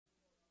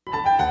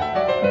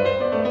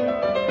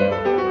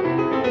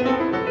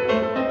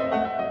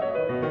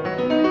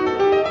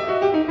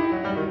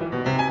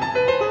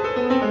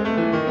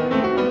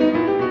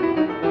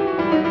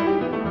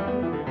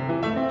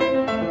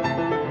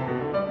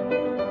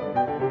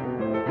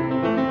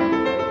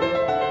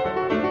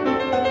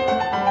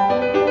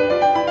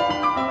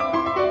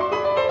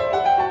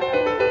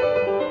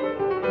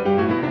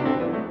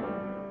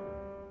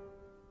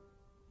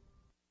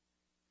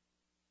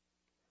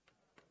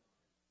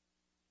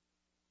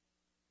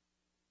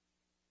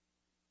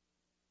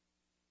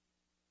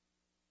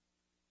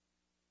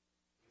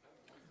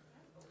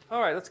All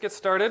right, let's get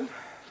started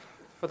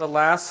for the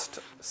last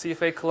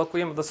CFA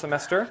colloquium of the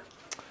semester.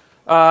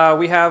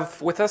 We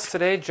have with us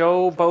today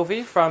Joe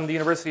Bovy from the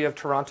University of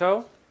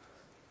Toronto.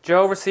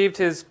 Joe received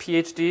his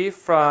PhD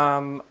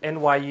from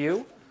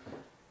NYU.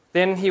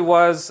 Then he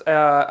was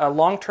a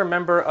long-term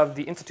member of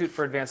the Institute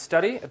for Advanced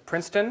Study at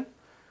Princeton.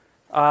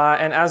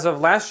 And as of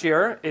last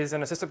year, is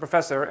an assistant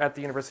professor at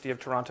the University of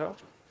Toronto.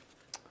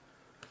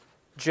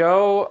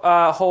 Joe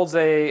holds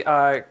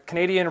a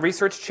Canadian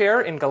Research Chair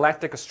in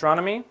Galactic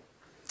Astronomy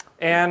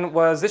and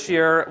was this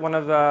year one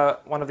of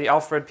the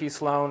Alfred P.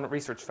 Sloan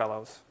Research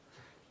Fellows.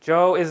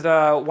 Joe is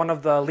one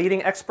of the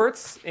leading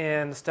experts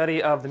in the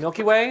study of the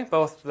Milky Way,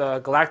 both the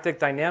galactic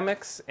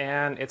dynamics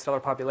and its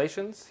stellar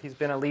populations. He's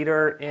been a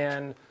leader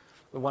in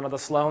one of the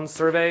Sloan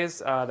surveys,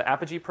 the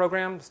Apogee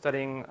program,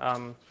 studying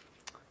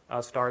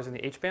stars in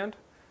the H-band.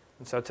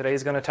 And so today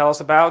he's going to tell us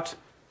about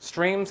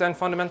streams and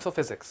fundamental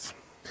physics.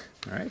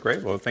 All right,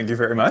 great. Well, thank you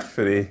very much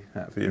for the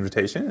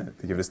invitation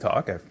to give this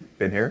talk. I've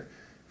been here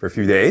for a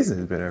few days.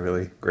 It's been a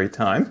really great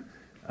time.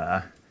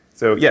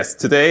 So yes,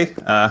 today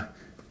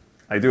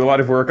I do a lot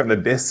of work on the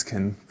disk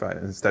and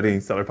studying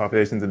stellar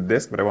populations in the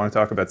disk, but I want to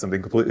talk about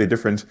something completely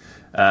different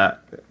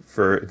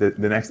for the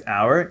next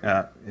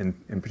hour.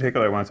 In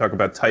particular, I want to talk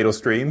about tidal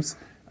streams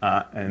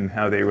and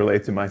how they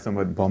relate to my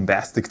somewhat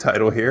bombastic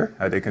title here,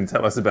 how they can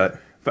tell us about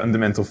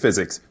fundamental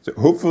physics. So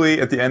hopefully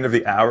at the end of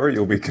the hour,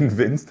 you'll be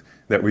convinced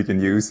that we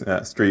can use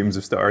streams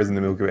of stars in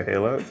the Milky Way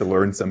halo to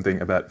learn something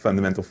about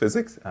fundamental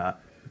physics.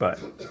 But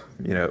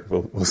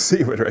we'll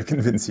see whether I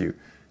convince you.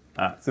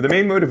 So the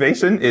main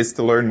motivation is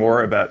to learn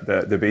more about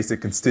the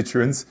basic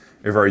constituents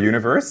of our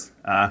universe.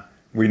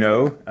 We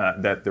know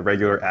that the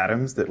regular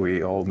atoms that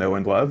we all know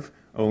and love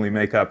only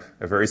make up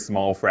a very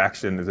small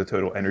fraction of the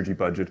total energy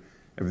budget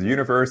of the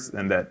universe,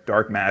 and that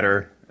dark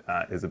matter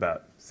is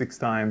about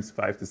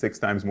 5 to 6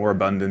 times more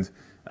abundant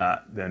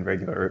than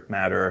regular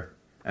matter,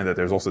 and that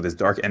there's also this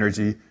dark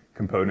energy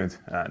component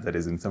that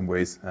is in some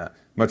ways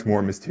much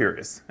more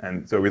mysterious.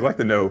 And so we'd like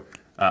to know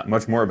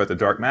much more about the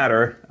dark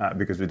matter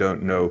because we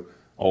don't know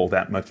all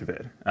that much of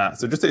it.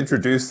 So just to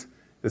introduce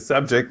the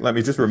subject, let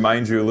me just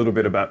remind you a little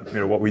bit about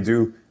what we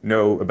do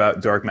know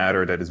about dark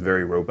matter that is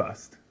very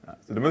robust.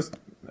 So the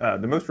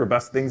most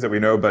robust things that we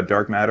know about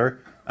dark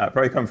matter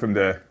probably come from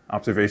the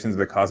observations of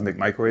the cosmic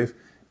microwave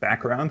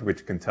background,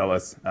 which can tell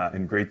us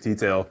in great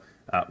detail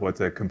what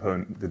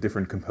the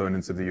different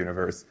components of the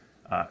universe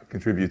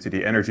contribute to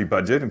the energy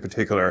budget, in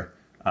particular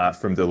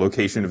from the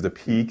location of the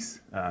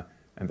peaks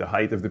and the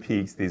height of the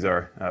peaks. These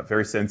are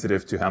very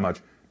sensitive to how much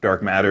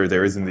dark matter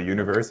there is in the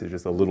universe. It's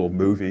just a little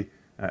movie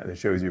that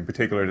shows you in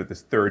particular that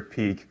this third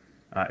peak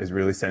is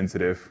really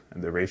sensitive,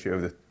 and the ratio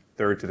of the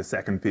third to the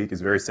second peak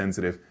is very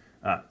sensitive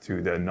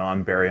to the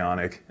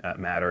non-baryonic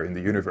matter in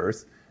the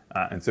universe.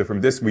 And so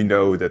from this we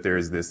know that there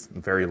is this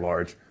very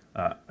large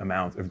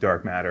amount of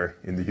dark matter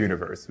in the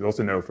universe. We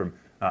also know from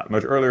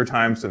much earlier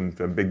times,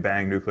 from Big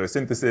Bang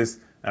nucleosynthesis,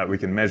 we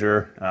can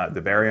measure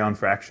the baryon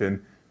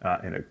fraction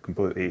in a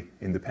completely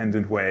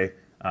independent way,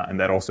 and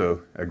that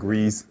also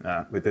agrees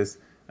with this,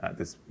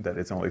 that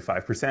it's only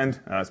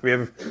 5%. So we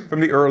have, from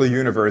the early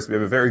universe, we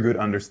have a very good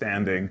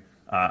understanding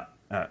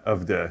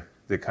of the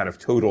kind of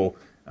total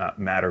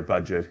matter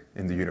budget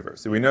in the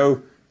universe. So we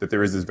know that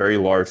there is this very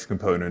large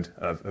component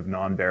of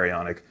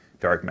non-baryonic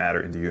dark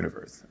matter in the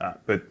universe.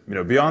 But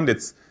beyond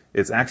its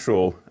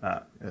actual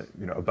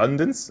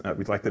abundance,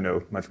 we'd like to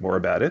know much more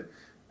about it.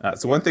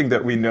 So one thing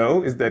that we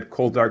know is that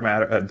cold dark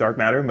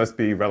matter must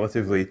be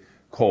relatively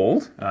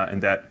cold,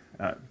 and that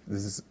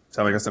this is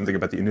telling us something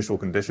about the initial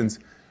conditions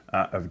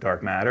of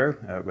dark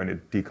matter when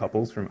it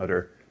decouples from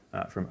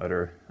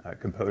other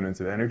components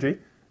of energy.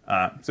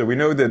 So we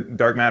know that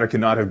dark matter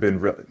cannot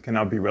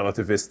be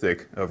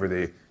relativistic over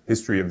the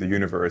history of the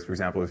universe, for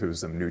example, if it was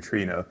some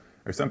neutrino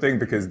or something,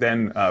 because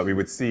then we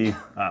would see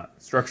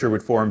structure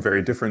would form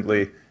very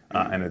differently,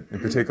 and in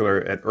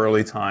particular at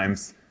early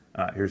times,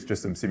 here's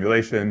just some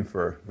simulation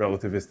for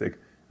relativistic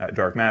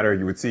dark matter,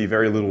 you would see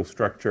very little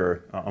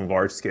structure on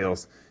large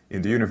scales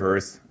in the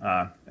universe,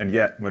 and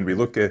yet when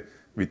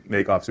we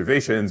make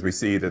observations, we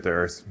see that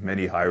there's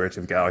many high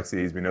redshift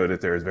galaxies. We know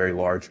that there's very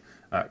large,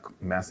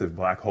 massive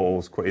black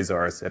holes,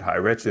 quasars at high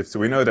redshift. So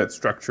we know that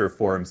structure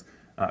forms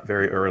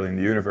very early in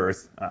the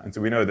universe. And so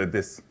we know that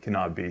this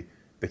cannot be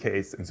the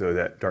case, and so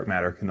that dark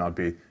matter cannot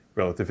be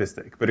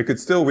relativistic. But it could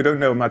still, we don't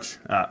know much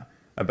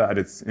about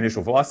its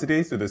initial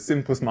velocity. So the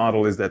simplest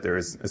model is that there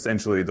is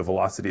essentially the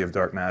velocity of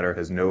dark matter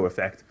has no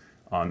effect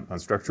on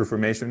structure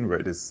formation, where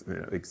it is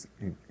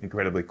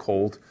incredibly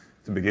cold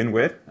to begin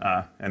with,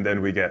 and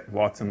then we get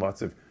lots and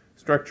lots of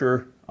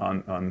structure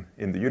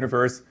in the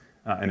universe,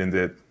 and in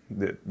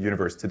the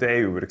universe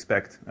today, we would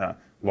expect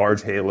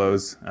large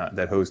halos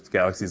that host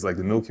galaxies like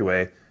the Milky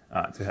Way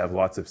to have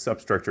lots of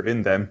substructure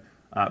in them.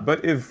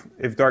 But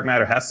if dark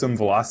matter has some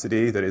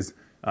velocity that is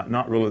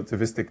not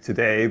relativistic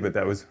today, but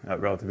that was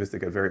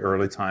relativistic at very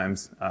early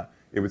times,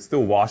 it would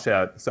still wash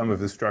out some of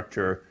the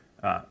structure,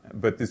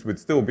 but this would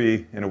still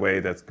be in a way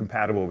that's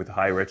compatible with the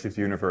high redshift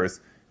universe,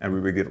 and we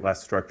would get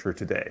less structure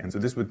today. And so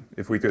this would,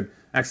 if we could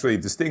actually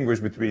distinguish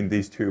between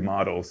these two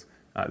models,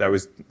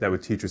 that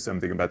would teach us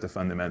something about the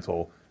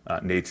fundamental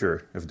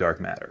nature of dark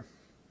matter.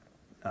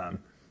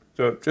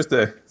 So just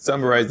to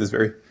summarize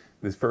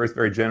this first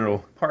very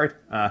general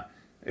part,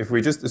 if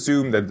we just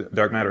assume that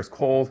dark matter is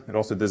cold, it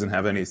also doesn't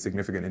have any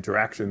significant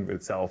interaction with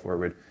itself or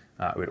with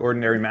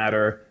ordinary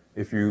matter.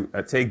 If you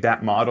take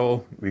that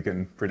model, we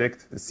can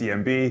predict the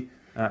CMB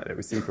that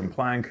we see from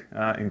Planck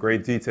in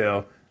great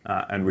detail,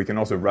 and we can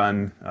also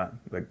run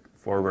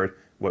forward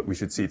what we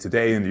should see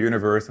today in the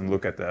universe and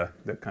look at the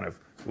kind of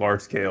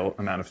large-scale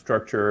amount of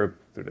structure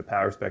through the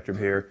power spectrum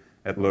here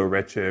at low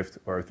redshift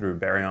or through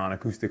baryon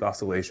acoustic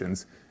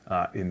oscillations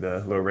in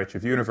the low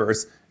redshift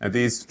universe. And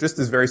just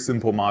this very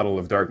simple model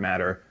of dark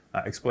matter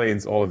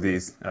explains all of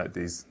these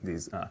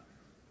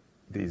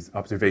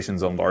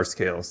observations on large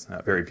scales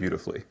very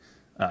beautifully.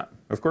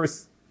 Of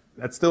course,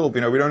 that's still, we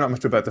don't know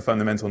much about the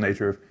fundamental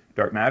nature of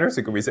dark matter,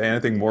 so could we say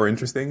anything more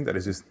interesting that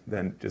is just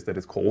that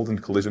it's cold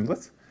and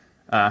collisionless?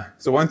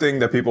 So one thing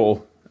that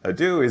people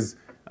do is,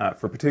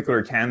 for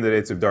particular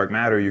candidates of dark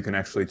matter, you can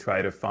actually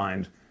try to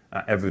find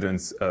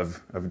evidence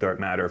of dark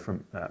matter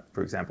from,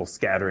 for example,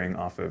 scattering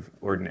off of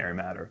ordinary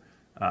matter.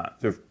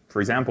 So,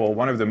 for example,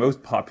 one of the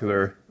most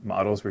popular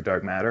models for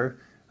dark matter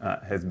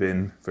has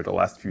been, for the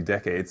last few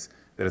decades,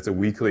 that it's a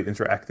weakly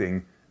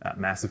interacting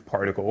massive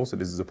particle. So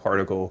this is a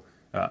particle,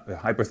 a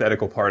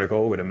hypothetical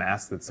particle with a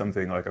mass that's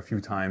something like a few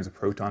times a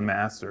proton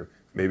mass, or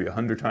maybe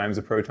 100 times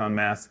a proton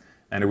mass,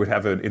 and it would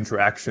have an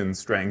interaction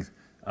strength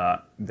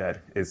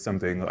that is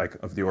something like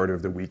of the order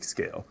of the weak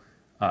scale.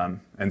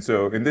 And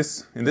so in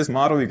this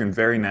model, you can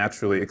very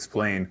naturally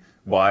explain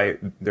why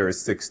there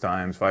is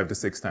 5 to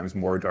 6 times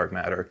more dark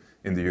matter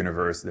in the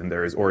universe than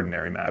there is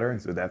ordinary matter.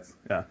 And so that's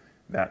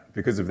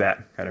because of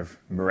that kind of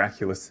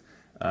miraculous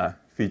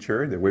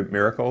feature, the WIMP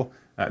miracle,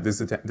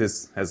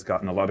 this has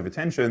gotten a lot of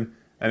attention.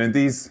 And in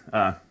these,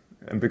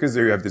 and because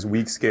you have this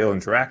weak scale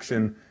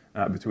interaction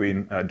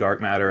between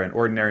dark matter and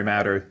ordinary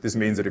matter, this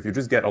means that if you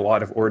just get a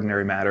lot of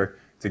ordinary matter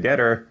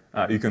together,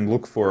 you can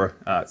look for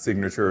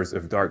signatures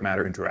of dark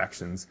matter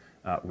interactions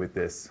with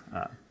this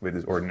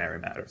ordinary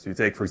matter. So you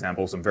take, for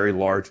example, some very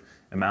large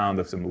amount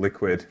of some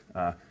liquid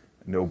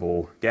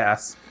noble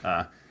gas,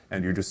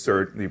 and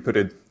you put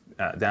it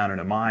down in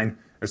a mine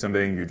or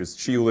something. You just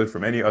shield it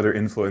from any other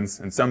influence,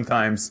 and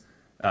sometimes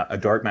a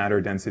dark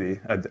matter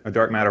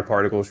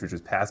particle should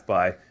just pass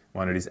by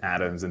one of these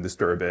atoms and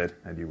disturb it,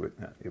 and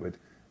it would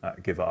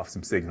give off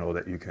some signal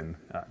that you can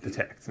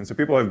detect. And so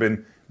people have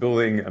been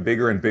building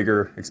bigger and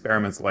bigger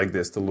experiments like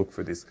this to look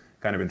for this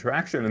kind of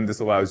interaction, and this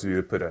allows you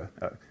to put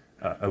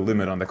a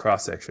limit on the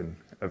cross-section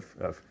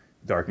of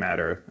dark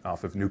matter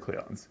off of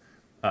nucleons.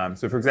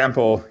 So for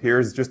example,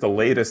 here's just the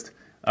latest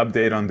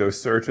update on those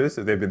searches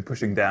that they've been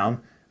pushing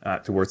down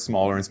towards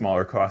smaller and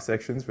smaller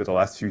cross-sections for the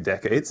last few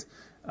decades.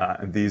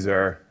 And these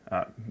are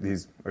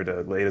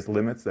the latest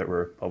limits that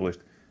were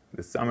published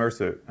this summer.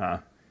 So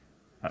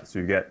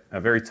you get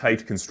very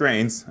tight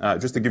constraints.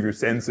 Just to give you a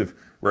sense of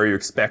where you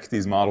expect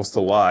these models to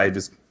lie,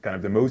 just kind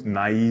of the most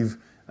naive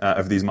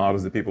of these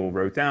models that people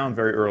wrote down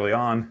very early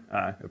on,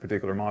 a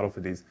particular model for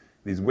these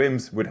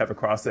WIMPs would have a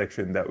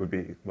cross-section that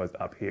was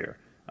up here.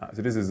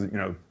 So this is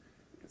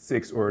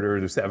 6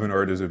 orders or 7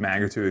 orders of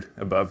magnitude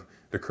above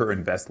the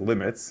current best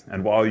limits.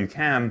 And while you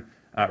can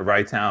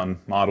write down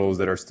models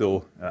that are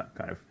still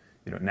kind of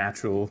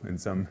natural in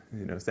some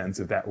sense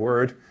of that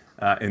word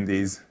in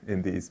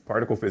these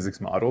particle physics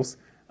models,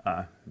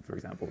 for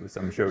example, there's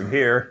some shown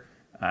here,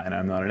 and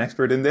I'm not an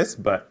expert in this,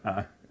 but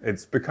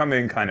it's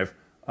becoming kind of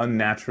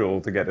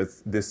unnatural to get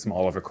this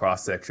small of a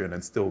cross section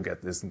and still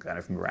get this kind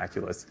of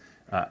miraculous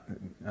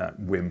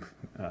WIMP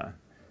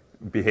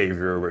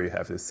behavior where you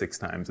have this 6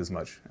 times as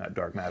much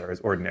dark matter as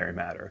ordinary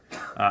matter.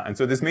 And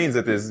so this means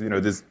that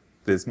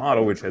this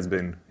model, which has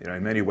been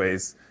in many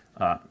ways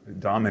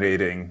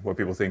dominating what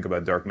people think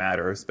about dark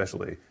matter,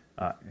 especially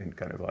in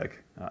kind of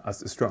like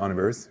us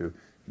astronomers who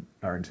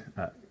aren't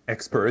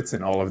experts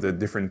in all of the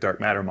different dark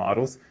matter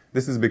models,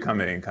 this is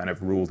becoming kind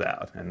of ruled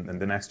out. And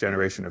the next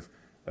generation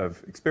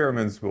of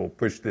experiments will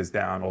push this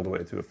down all the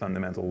way to a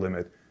fundamental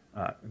limit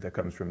that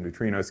comes from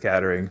neutrino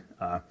scattering.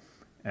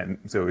 And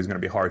so it's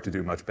going to be hard to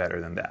do much better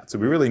than that. So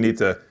we really need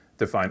to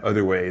find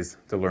other ways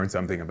to learn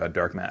something about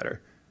dark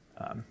matter.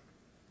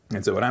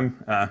 And so what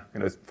I'm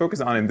going to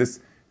focus on in this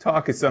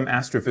talk is some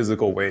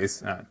astrophysical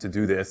ways to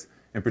do this,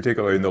 in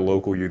particular in the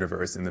local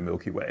universe in the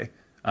Milky Way.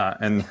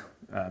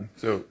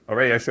 So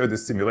already I showed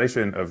this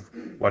simulation of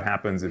what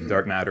happens if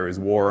dark matter is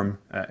warm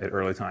at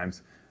early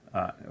times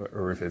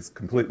or if it's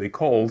completely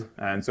cold.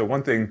 And so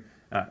one thing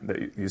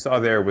that you saw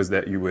there was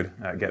that you would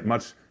get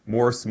much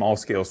more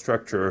small-scale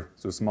structure,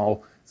 so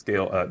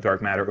small-scale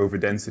dark matter over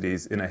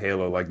densities in a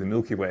halo like the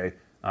Milky Way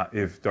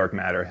if dark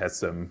matter has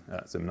some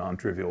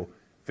non-trivial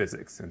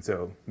physics. And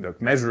so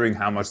measuring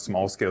how much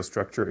small-scale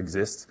structure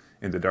exists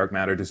in the dark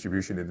matter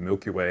distribution in the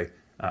Milky Way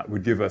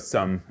would give us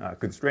some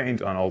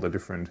constraint on all the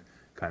different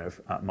kind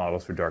of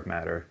models for dark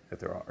matter that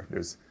there are.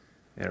 There's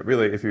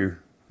really, if you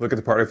look at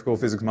the particle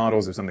physics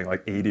models, there's something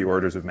like 80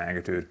 orders of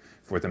magnitude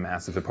for what the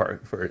mass of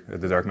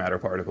the dark matter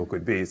particle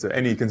could be. So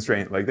any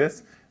constraint like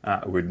this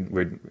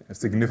would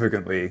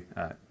significantly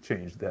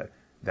change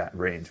that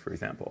range, for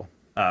example.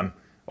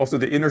 Also,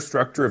 the inner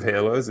structure of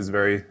halos is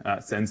very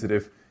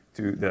sensitive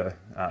to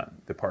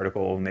the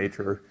particle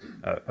nature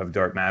of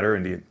dark matter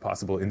and the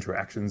possible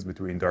interactions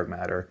between dark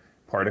matter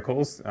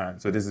particles.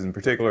 So this is in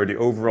particular the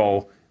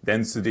overall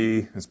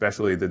density,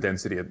 especially the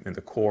density in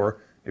the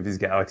core of these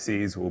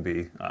galaxies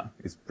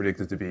is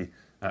predicted to be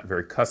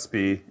very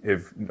cuspy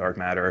if dark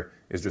matter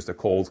is just a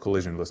cold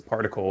collisionless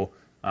particle.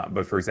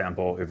 But for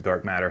example, if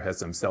dark matter has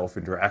some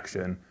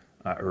self-interaction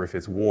or if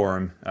it's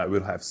warm,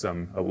 we'll have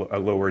a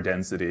lower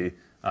density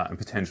and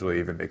potentially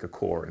even make a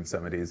core in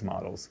some of these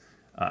models.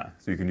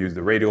 So you can use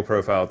the radial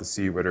profile to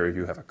see whether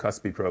you have a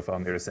cuspy profile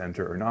near the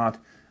center or not.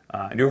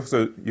 And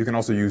you can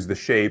also use the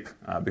shape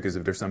because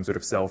if there's some sort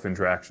of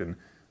self-interaction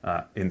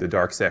in the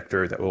dark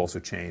sector, that will also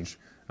change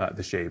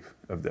the shape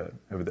of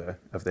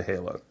the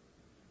halo.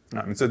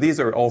 And so these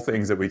are all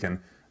things that we can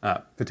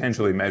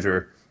potentially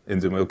measure in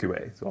the Milky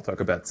Way. So I'll talk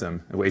about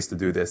some ways to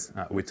do this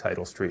with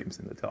tidal streams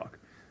in the talk.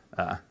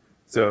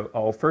 So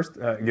I'll first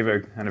give a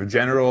kind of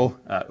general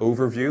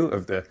overview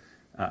of the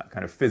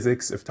kind of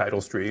physics of tidal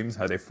streams,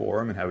 how they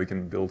form, and how we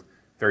can build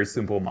very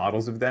simple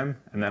models of them.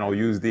 And then I'll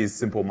use these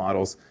simple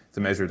models to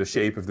measure the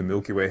shape of the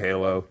Milky Way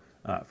halo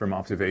from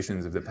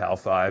observations of the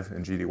PAL5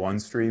 and GD1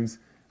 streams.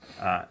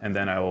 And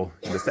then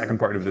in the second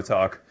part of the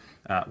talk,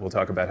 we'll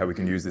talk about how we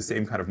can use the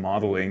same kind of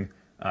modeling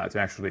to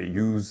actually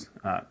use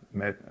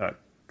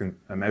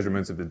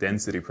measurements of the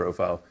density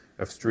profile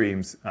of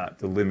streams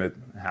to limit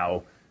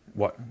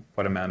what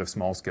amount of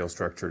small-scale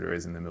structure there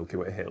is in the Milky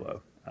Way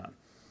halo.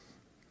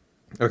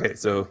 Okay,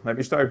 so let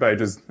me start by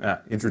just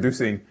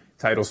introducing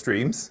tidal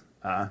streams.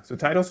 So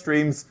tidal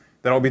streams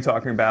that I'll be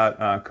talking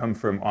about come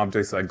from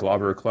objects like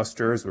globular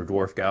clusters or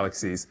dwarf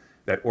galaxies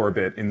that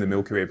orbit in the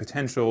Milky Way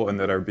potential and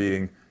that are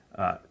being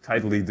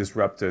tidally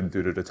disrupted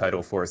due to the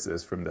tidal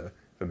forces from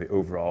the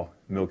overall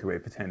Milky Way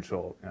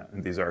potential.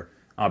 And these are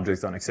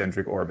objects on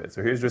eccentric orbit.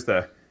 So here's just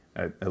a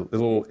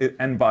little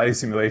n-body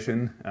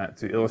simulation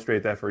to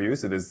illustrate that for you.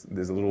 So there's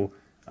a little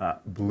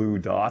blue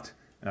dot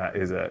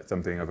is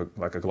something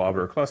like a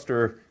globular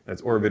cluster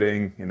that's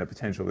orbiting in the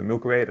potential of the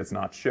Milky Way. That's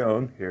not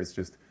shown.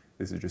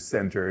 This is just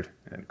centered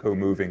and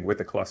co-moving with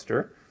the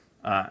cluster.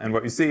 And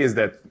what you see is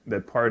that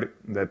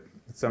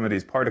some of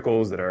these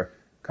particles that are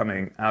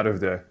coming out of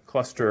the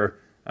cluster,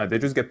 they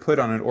just get put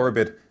on an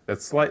orbit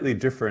that's slightly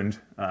different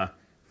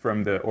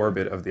from the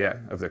orbit of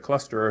the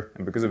cluster,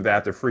 and because of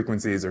that, their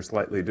frequencies are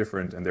slightly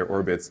different, and their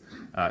orbits,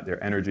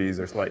 their energies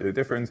are slightly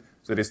different.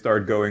 So they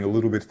start going a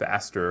little bit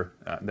faster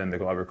than the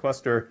globular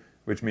cluster,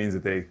 which means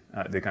that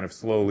they kind of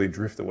slowly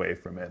drift away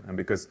from it. And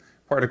because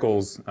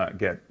particles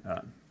get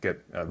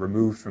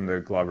removed from the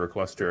globular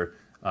cluster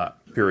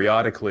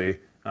periodically,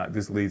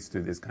 this leads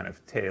to this kind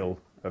of tail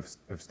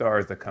of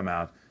stars that come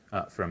out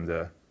from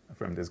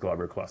this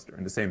globular cluster.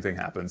 And the same thing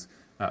happens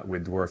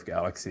with dwarf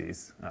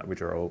galaxies,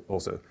 which are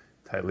also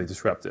tidally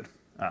disrupted.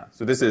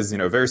 So this is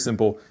a very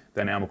simple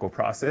dynamical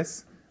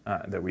process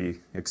that we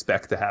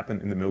expect to happen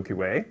in the Milky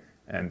Way.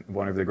 And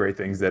one of the great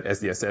things that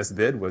SDSS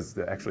did was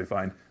to actually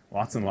find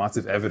lots and lots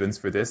of evidence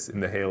for this in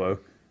the halo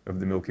of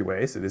the Milky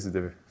Way. So this is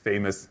the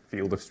famous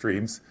field of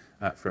streams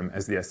from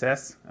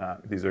SDSS.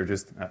 These are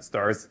just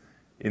stars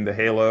in the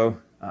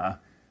halo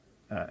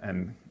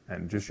and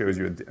just shows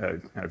you a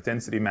kind of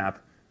density map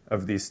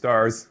of these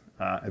stars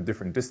at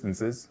different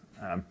distances.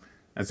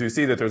 And so you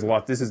see that there's a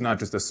lot. This is not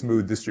just a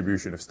smooth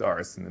distribution of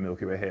stars in the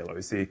Milky Way halo.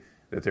 You see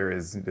that there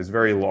is this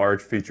very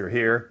large feature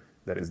here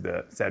that is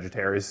the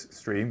Sagittarius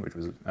stream, which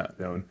was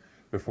known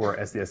before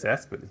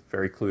SDSS, but it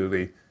very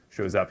clearly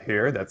shows up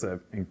here. That's an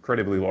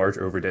incredibly large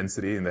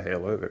overdensity in the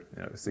halo.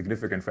 A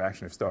significant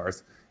fraction of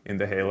stars in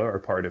the halo are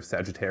part of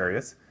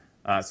Sagittarius.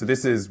 So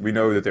we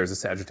know that there's a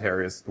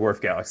Sagittarius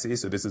dwarf galaxy.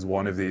 So this is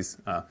one of these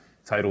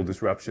tidal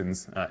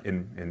disruptions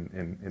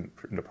in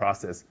the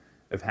process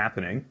of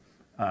happening.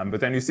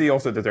 But then you see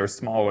also that there are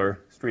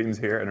smaller streams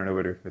here. I don't know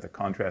whether with the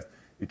contrast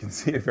you can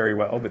see it very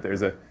well, but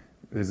there's a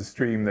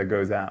stream that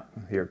goes out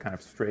here kind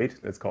of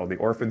straight. That's called the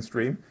orphan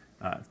stream.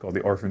 It's called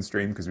the orphan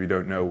stream because we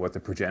don't know what the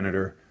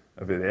progenitor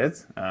of it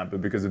is. But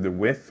because of the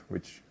width,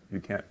 which you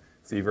can't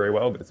see very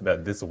well, but it's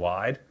about this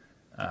wide,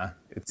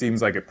 it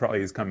seems like it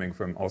probably is coming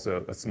from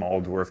also a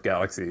small dwarf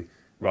galaxy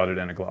rather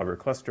than a globular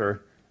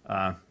cluster.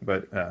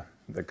 But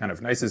the kind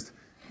of nicest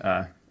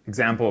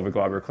example of a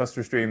globular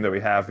cluster stream that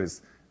we have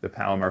is the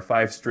Palomar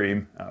 5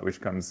 stream, which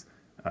comes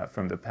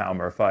from the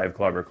Palomar 5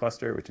 globular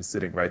cluster, which is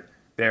sitting right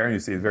there. And you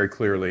see it very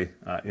clearly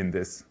in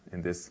this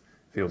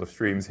field of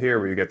streams here,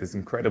 where you get this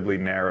incredibly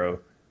narrow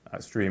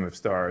stream of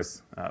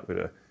stars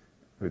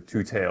with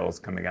two tails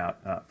coming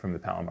out from the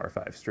Palomar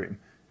 5 stream.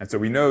 And so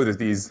we know that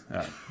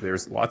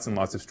there's lots and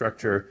lots of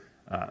structure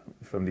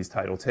from these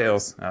tidal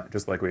tails,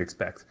 just like we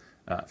expect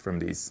from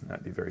these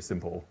very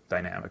simple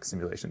dynamic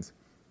simulations.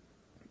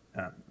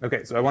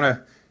 Okay, so I want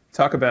to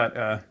talk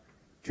about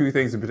two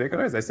things in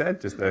particular, as I said,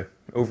 just the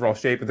overall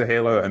shape of the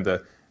halo and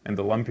the and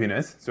the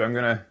lumpiness. So I'm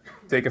going to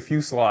take a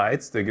few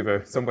slides to give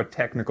a somewhat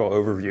technical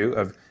overview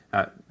of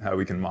how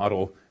we can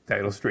model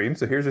tidal streams.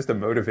 So here's just a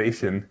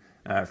motivation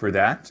for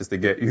that, just to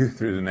get you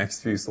through the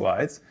next few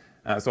slides.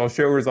 So I'll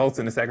show results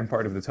in the second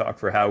part of the talk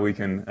for how we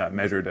can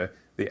measure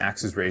the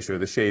axis ratio,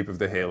 the shape of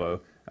the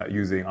halo,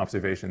 using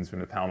observations from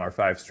the Palomar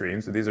 5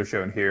 stream. So these are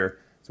shown here.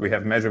 So we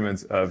have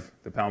measurements of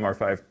the Palomar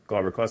 5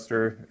 globular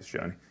cluster,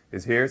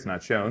 is here, it's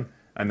not shown.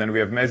 And then we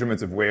have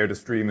measurements of where the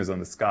stream is on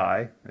the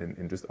sky,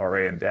 in just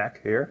RA and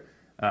DEC here.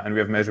 And we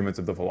have measurements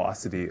of the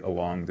velocity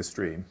along the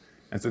stream.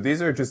 And so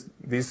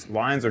these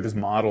lines are just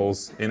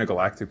models in a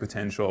galactic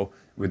potential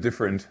with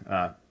different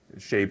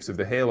shapes of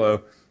the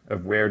halo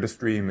of where the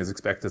stream is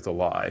expected to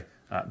lie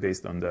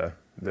based on the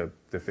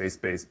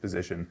phase-space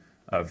position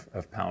of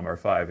Palomar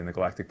 5 in the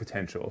galactic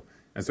potential.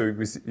 And so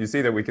you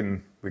see that we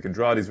can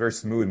draw these very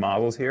smooth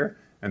models here,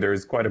 and there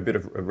is quite a bit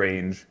of a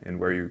range in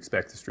where you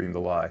expect the stream to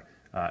lie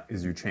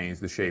as you change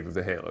the shape of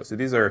the halo. So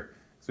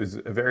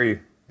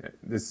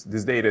this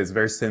data is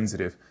very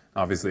sensitive,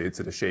 obviously,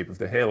 to the shape of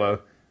the halo.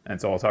 And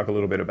so I'll talk a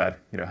little bit about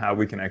how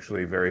we can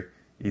actually very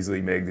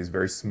easily make these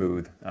very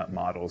smooth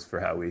models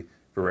for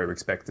where we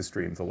expect the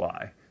stream to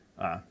lie.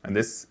 And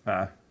this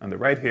on the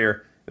right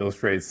here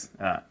illustrates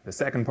the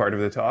second part of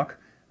the talk,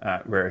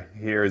 where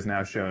here is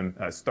now shown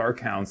star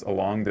counts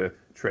along the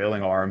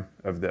trailing arm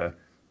of the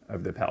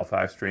PAL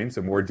 5 stream,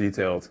 so more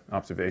detailed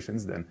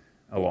observations than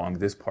along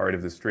this part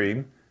of the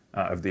stream,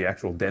 of the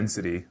actual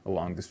density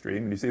along the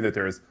stream. And you see that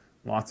there's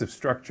lots of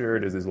structure.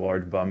 There's this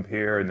large bump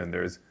here, and then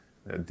there's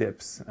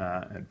dips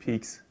and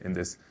peaks in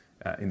this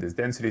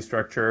density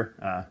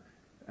structure.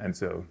 And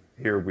so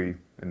here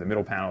in the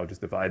middle panel,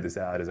 just divide this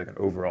out as like an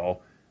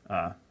overall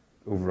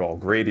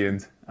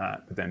gradient.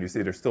 But then you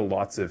see there's still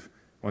lots of,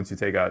 once you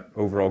take out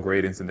overall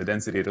gradients in the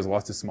density, there's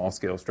lots of small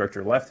scale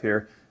structure left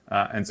here.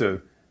 And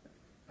so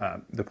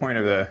the point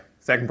of the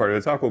second part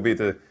of the talk will be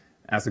to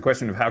ask the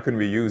question of how can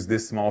we use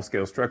this small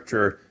scale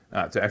structure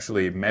to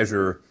actually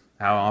measure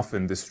how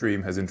often the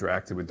stream has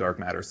interacted with dark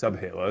matter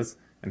subhalos.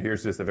 And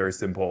here's just a very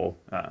simple,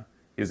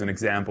 here's an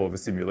example of a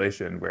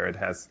simulation where it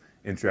has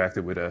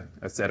interacted with a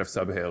set of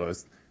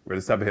subhalos, where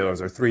the subhalos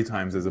are 3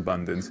 times as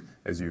abundant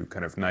as you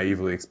kind of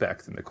naively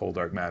expect in the cold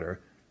dark matter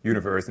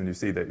universe. And you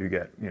see that you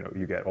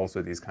get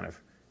also these kind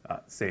of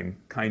same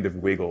kind of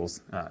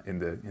wiggles in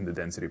the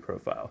density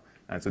profile.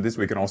 And so this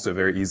we can also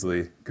very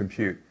easily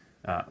compute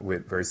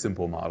with very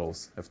simple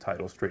models of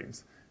tidal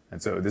streams. And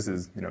so this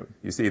is,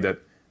 you see that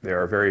there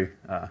are very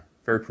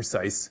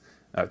precise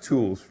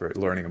tools for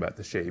learning about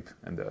the shape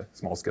and the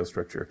small-scale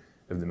structure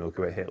of the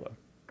Milky Way halo.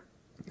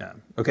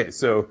 Okay,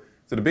 so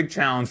the big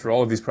challenge for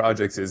all of these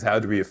projects is how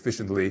do we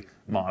efficiently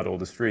model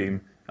the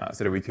stream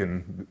so that we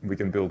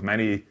can build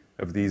many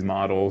of these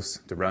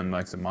models to run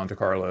like some Monte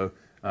Carlo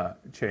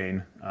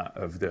chain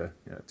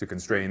to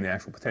constrain the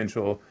actual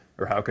potential,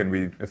 or how can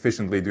we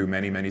efficiently do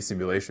many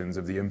simulations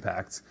of the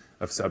impacts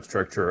of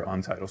substructure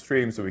on tidal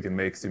streams so we can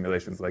make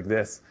simulations like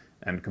this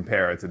and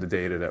compare it to the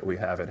data that we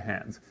have at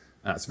hand.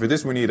 So for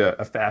this, we need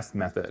a fast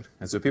method.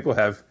 And so people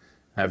have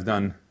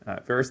done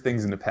various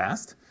things in the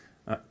past.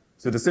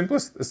 So the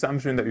simplest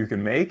assumption that you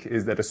can make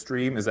is that a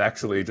stream is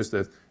actually just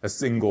a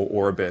single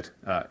orbit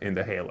in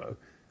the halo.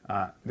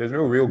 There's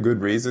no real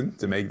good reason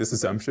to make this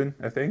assumption,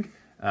 I think.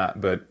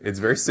 But it's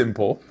very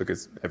simple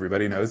because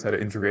everybody knows how to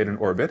integrate an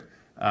orbit.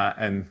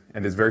 And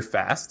it's very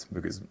fast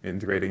because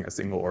integrating a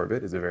single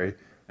orbit is a very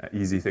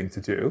easy thing to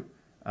do.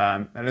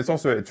 And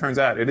it turns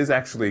out it is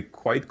actually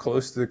quite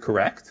close to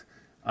correct.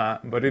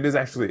 But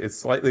it's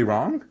slightly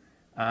wrong,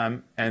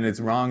 and it's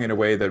wrong in a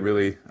way that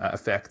really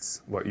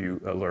affects what you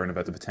learn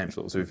about the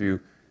potential. So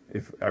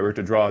if I were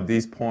to draw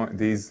these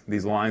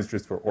lines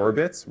just for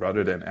orbits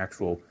rather than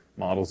actual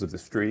models of the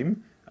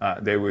stream,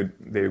 they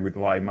would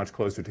lie much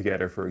closer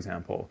together, for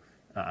example.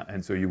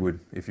 And so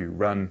if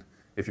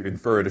you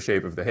infer the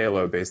shape of the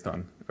halo based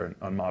on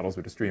models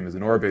where the stream is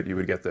an orbit, you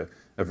would get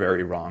a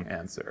very wrong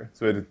answer.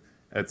 So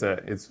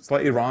it's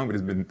slightly wrong, but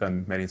it's been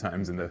done many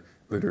times in the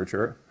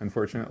literature,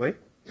 unfortunately.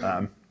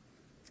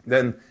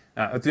 Then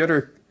at the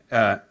other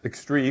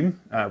extreme,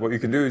 what you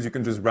can do is you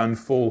can just run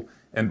full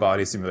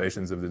n-body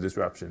simulations of the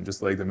disruption,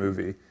 just like the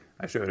movie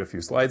I showed a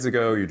few slides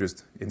ago. You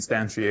just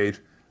instantiate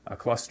a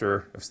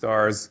cluster of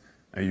stars,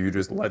 and you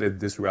just let it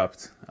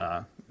disrupt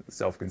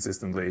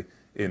self-consistently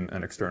in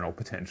an external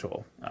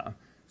potential.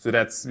 So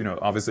that's,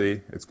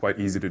 obviously it's quite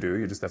easy to do.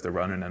 You just have to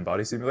run an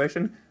n-body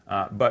simulation.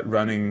 But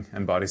running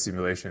n-body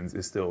simulations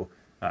is still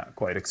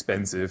quite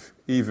expensive,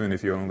 even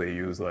if you only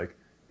use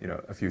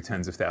a few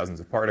tens of thousands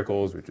of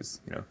particles, which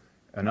is,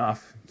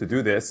 enough to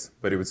do this,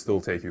 but it would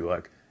still take you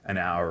like an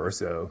hour or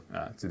so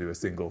to do a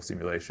single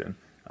simulation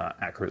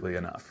accurately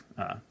enough.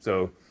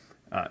 So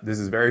this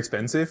is very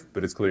expensive,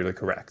 but it's clearly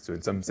correct. So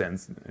in some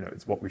sense,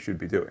 it's what we should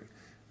be doing.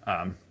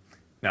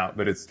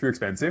 But it's too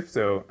expensive.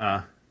 So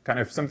kind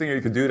of something that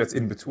you could do that's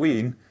in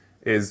between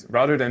is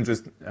rather than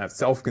just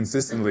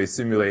self-consistently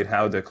simulate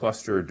how the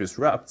cluster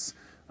disrupts,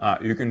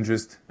 you can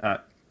just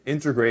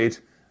integrate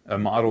a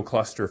model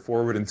cluster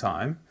forward in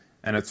time.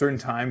 And at certain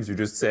times, you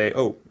just say,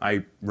 oh,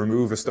 I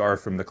remove a star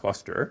from the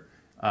cluster.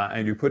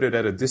 and you put it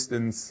at a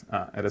distance,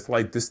 at a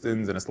slight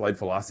distance and a slight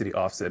velocity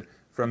offset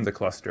from the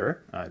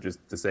cluster,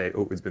 just to say,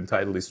 oh, it's been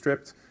tidally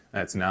stripped.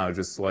 It's now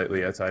just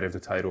slightly outside of the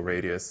tidal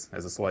radius,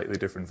 has a slightly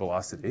different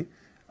velocity.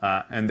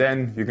 And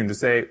then you can just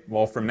say,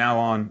 well, from now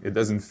on, it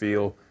doesn't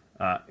feel,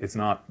 it's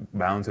not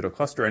bound to the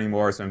cluster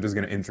anymore, so I'm just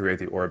going to integrate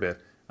the orbit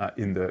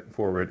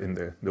forward in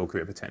the Milky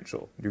Way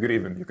potential. You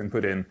can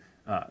put in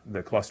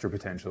the cluster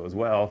potential as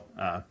well,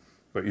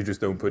 but you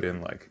just don't put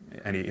in like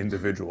any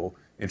individual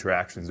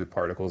interactions with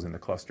particles in the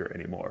cluster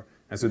anymore.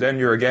 And so then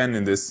you're again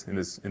in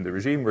the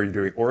regime where you're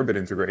doing orbit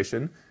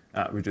integration,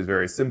 which is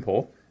very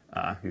simple.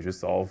 You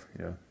just solve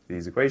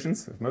these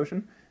equations of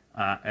motion,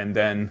 and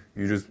then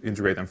you just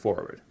integrate them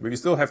forward. But you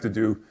still have to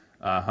do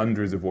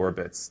hundreds of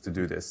orbits to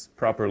do this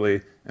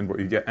properly, and what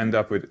you end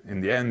up with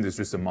in the end is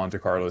just a Monte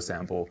Carlo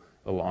sample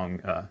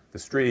along the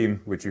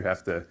stream, which you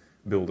have to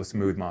build a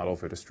smooth model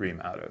for the stream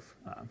out of.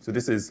 So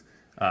this is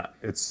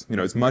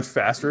it's much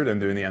faster than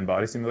doing the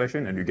n-body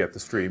simulation, and you get the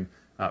stream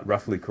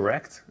roughly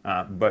correct.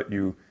 But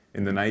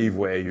in the naive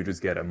way, you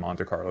just get a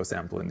Monte Carlo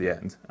sample in the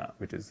end,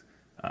 which is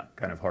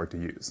kind of hard to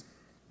use.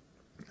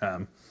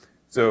 The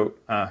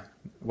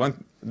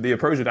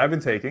approach that I've been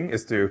taking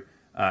is to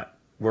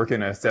work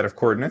in a set of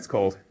coordinates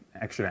called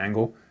action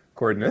angle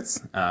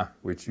coordinates,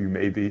 which you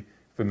may be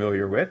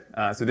familiar with.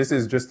 So this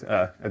is just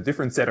a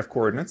different set of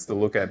coordinates to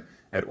look at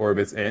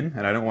orbits in,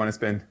 and I don't want to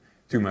spend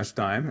too much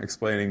time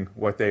explaining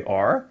what they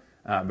are,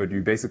 but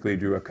you basically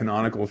do a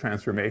canonical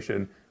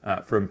transformation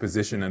from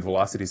position and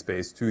velocity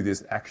space to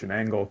this action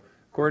angle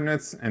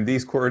coordinates, and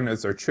these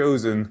coordinates are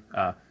chosen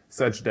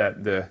such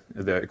that the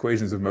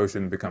equations of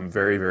motion become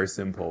very, very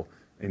simple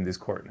in these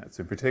coordinates.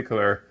 In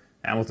particular,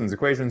 Hamilton's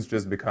equations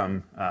just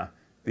become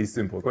these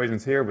simple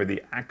equations here, where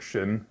the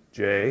action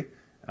J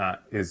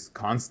is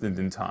constant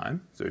in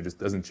time, so it just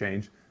doesn't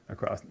change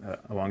across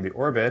along the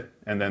orbit,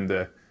 and then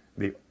the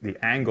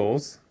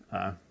angles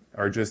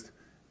are just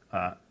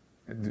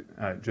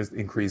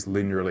increase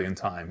linearly in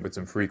time with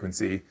some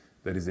frequency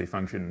that is a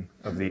function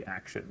of the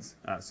actions.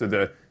 So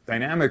the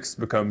dynamics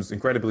becomes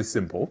incredibly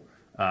simple.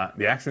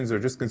 The actions are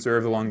just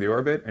conserved along the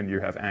orbit, and you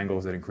have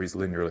angles that increase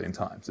linearly in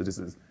time. So this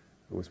is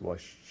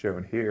what's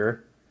shown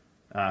here.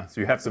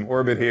 So you have some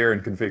orbit here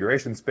in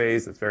configuration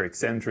space that's very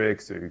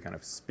eccentric, so you kind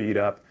of speed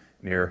up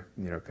near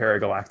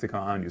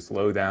perigalacticon, you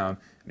slow down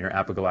near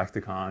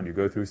apogalacticon, you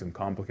go through some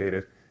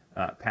complicated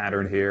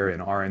pattern here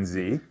in R and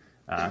Z.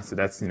 So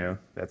that's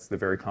the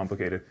very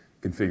complicated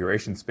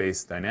configuration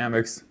space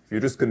dynamics. If you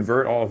just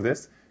convert all of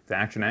this to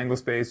action angle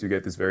space, you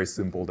get this very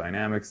simple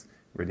dynamics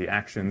where the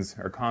actions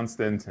are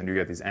constant, and you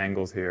get these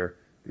angles here.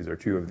 These are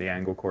two of the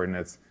angle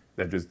coordinates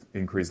that just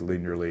increase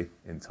linearly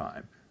in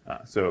time.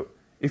 So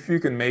if you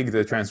can make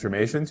the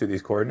transformation to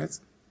these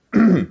coordinates,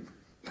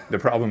 the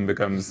problem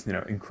becomes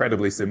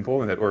incredibly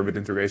simple, and that orbit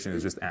integration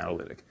is just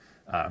analytic.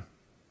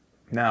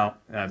 Now,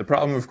 the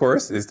problem, of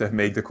course, is to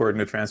make the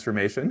coordinate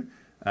transformation.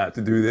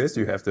 To do this,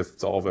 you have to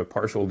solve a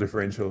partial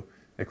differential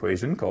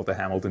equation called the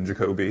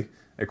Hamilton-Jacobi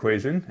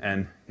equation.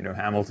 And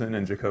Hamilton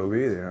and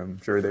Jacobi,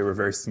 I'm sure they were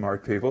very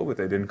smart people, but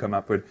they didn't come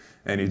up with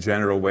any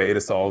general way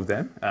to solve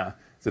them.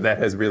 So that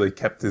has really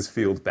kept this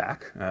field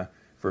back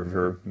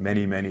for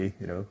many, many,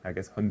 I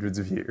guess hundreds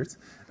of years.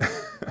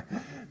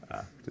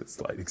 Just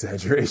slight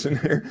exaggeration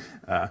here.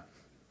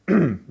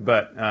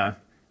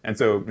 And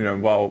so,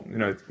 while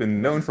it's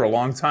been known for a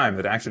long time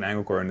that action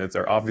angle coordinates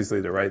are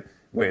obviously the right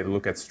way to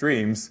look at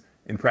streams,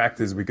 in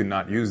practice we could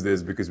not use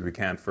this because we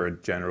can't, for a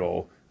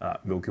general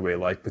Milky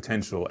Way-like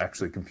potential,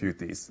 actually compute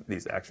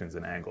these actions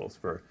and angles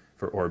for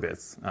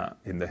orbits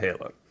in the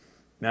halo.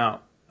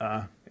 Now,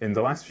 in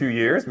the last few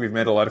years, we've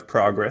made a lot of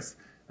progress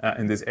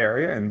in this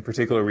area. In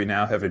particular, we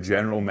now have a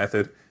general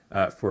method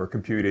for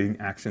computing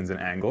actions and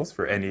angles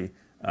for any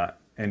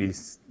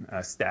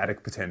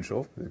static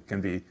potential. It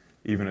can be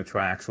even a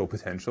triaxial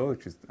potential,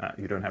 which is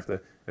you don't have to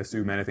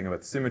assume anything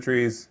about the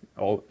symmetries.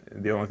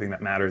 The only thing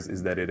that matters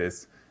is that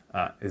it's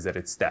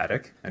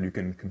static, and you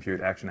can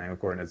compute action angle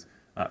coordinates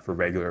for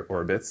regular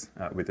orbits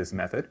with this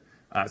method.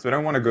 So I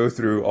don't want to go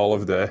through all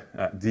of the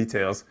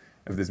details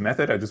of this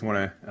method. I just want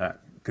to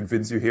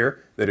convince you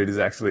here that it is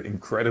actually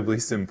incredibly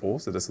simple.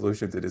 So the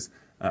solution to this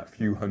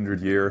few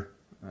hundred-year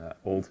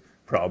old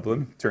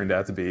problem turned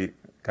out to be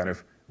kind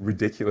of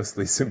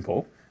ridiculously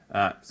simple.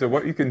 So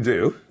what you can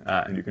do,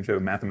 and you can show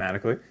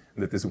mathematically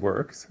that this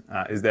works,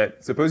 is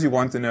that suppose you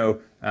want to know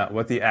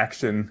what the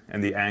action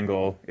and the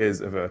angle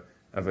is of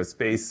a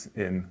space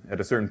at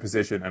a certain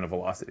position and a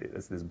velocity.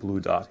 That's this blue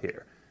dot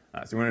here.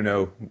 So you want to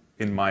know,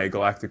 in my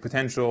galactic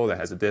potential that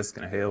has a disk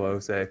and a halo,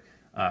 say,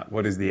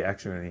 what is the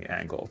action and the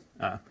angle?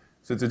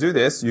 So to do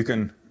this,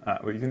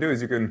 what you can do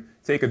is you can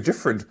take a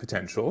different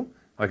potential,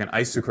 like an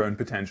isochrone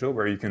potential,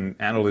 where you can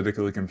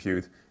analytically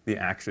compute the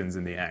actions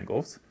and the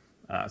angles.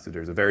 So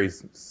there's a very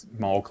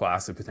small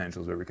class of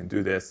potentials where we can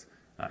do this.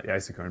 The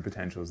isochrone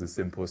potential is the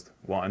simplest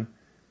one.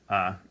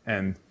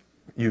 And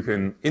you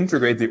can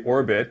integrate the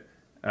orbit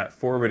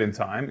forward in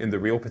time in the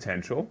real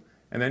potential,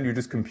 and then you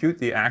just compute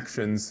the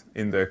actions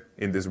in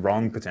this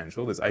wrong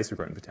potential, this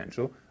isochrone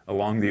potential,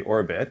 along the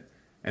orbit.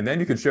 And then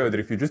you could show that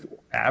if you just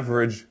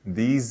average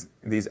these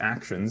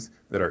actions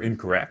that are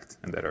incorrect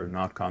and that are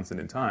not constant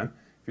in time,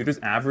 if you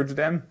just average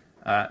them,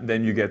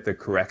 then you get the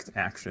correct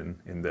action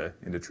in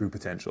the true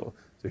potential.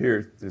 So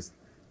here, just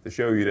to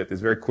show you that this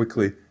very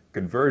quickly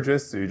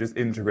converges. So you just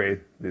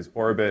integrate this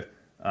orbit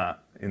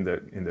in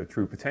the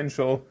true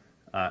potential.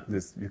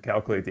 You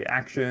calculate the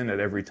action at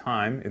every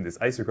time in this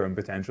isochrone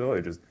potential.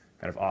 It just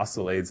kind of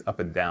oscillates up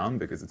and down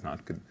because it's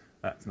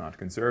not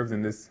conserved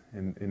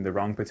in the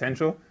wrong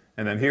potential.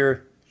 And then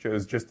here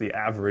shows just the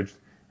averaged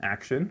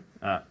action.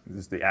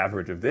 This is the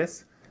average of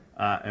this.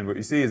 And what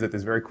you see is that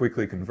this very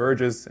quickly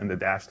converges, and the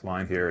dashed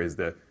line here is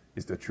the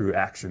true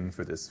action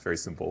for this very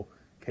simple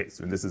case.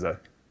 And this is a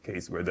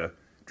case where the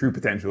true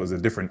potential is a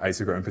different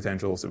isochrone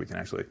potential, so we can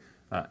actually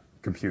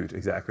compute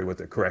exactly what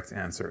the correct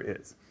answer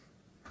is.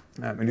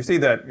 And you see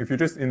that if you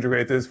just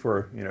integrate this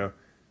for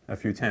a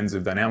few tens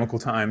of dynamical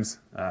times,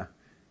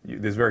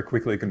 this very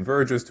quickly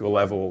converges to a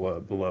level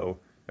below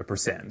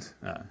 1%.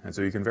 And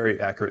so you can very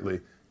accurately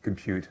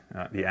compute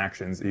the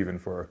actions even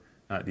for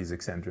an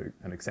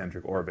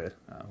eccentric orbit,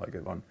 like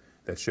the one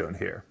that's shown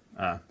here.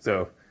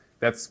 So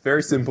that's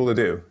very simple to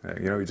do.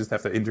 You just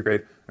have to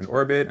integrate an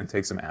orbit and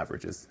take some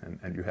averages,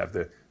 and you have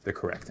the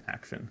correct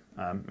action.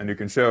 And you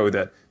can show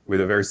that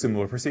with a very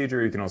similar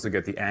procedure, you can also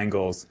get the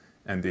angles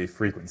and the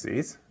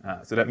frequencies.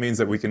 So that means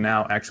that we can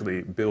now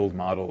actually build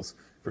models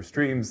for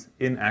streams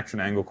in action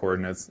angle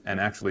coordinates and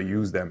actually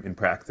use them in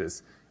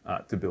practice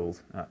to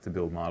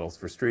build models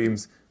for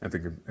streams and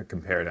to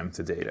compare them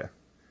to data.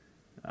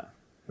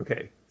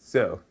 Okay,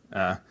 so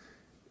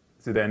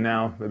then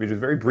now let me just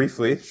very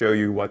briefly show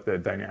you what the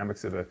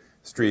dynamics of a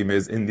stream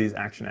is in these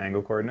action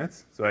angle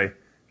coordinates. So I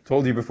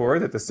told you before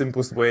that the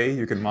simplest way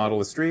you can model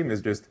a stream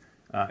is just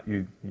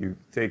you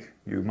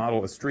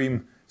model a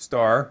stream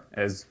star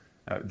as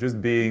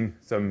just being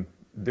some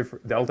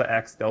different delta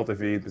x, delta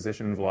v,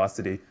 position and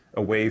velocity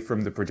away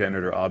from the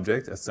progenitor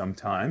object at some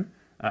time.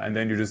 And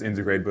then you just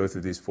integrate both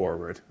of these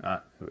forward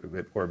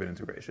with orbit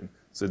integration.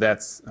 So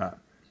that's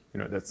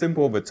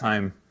simple, but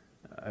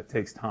it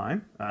takes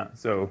time.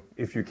 So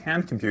if you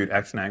can't compute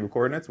action angle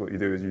coordinates, what you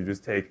do is you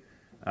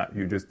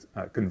just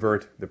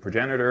convert the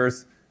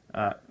progenitor's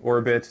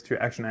orbit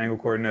to action angle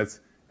coordinates,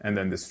 and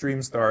then the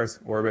stream star's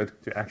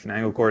orbit to action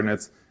angle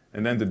coordinates,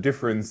 and then the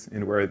difference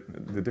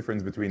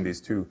between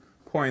these 2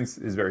 points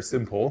is very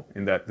simple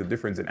in that the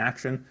difference in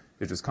action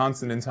is just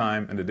constant in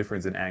time, and the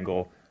difference in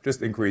angle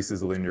just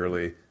increases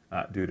linearly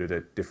due to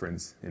the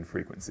difference in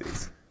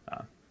frequencies.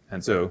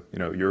 And so,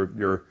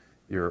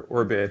 your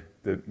orbit,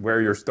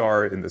 where your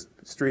star in the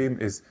stream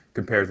is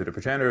compared to the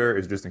progenitor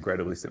is just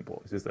incredibly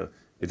simple.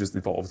 It just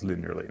evolves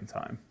linearly in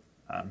time.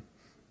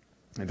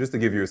 And just to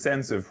give you a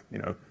sense of,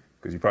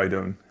 because you probably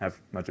don't have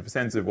much of a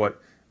sense of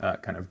what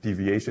kind of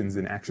deviations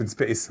in action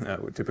space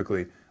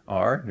typically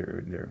are.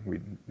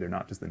 They're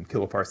not just in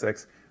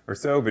kiloparsecs or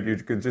so, but you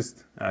could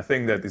just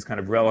think that these kind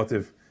of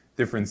relative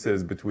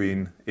differences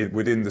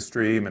within the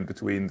stream and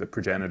between the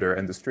progenitor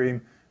and the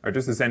stream are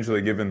just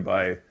essentially given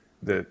by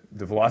the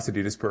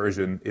velocity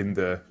dispersion in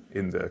the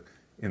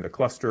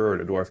cluster or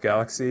the dwarf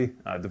galaxy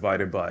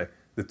divided by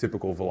the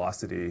typical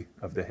velocity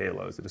of the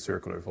halos, the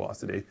circular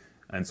velocity.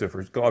 And so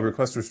for globular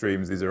cluster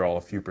streams, these are all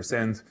a few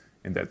percent,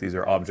 in that these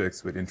are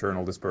objects with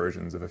internal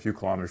dispersions of a few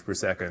kilometers per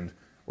second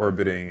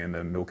orbiting in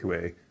the Milky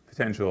Way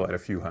potential at a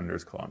few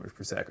hundreds kilometers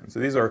per second. So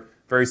these are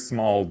very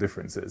small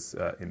differences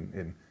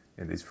in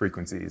these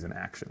frequencies and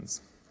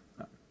actions.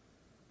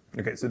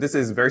 Okay, so this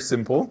is very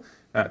simple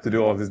to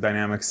do all of this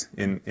dynamics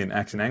in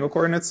action angle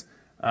coordinates.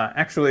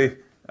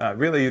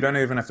 Really, you don't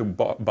even have to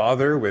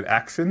bother with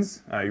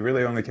actions. You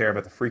really only care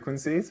about the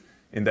frequencies,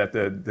 in that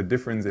the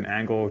difference in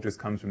angle just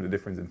comes from the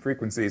difference in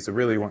frequency. So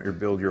really, you want to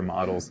build your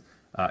models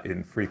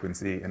in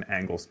frequency and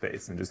angle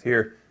space. And just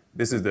here,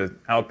 this is the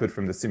output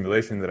from the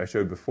simulation that I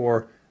showed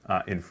before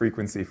in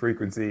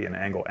frequency, and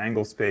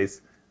angle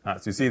space.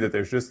 So you see that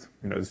there's just,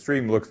 the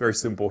stream looks very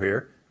simple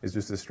here. It's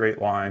just a straight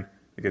line.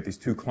 You get these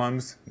 2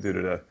 clumps due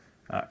to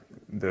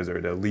those are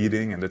the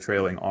leading and the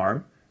trailing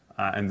arm.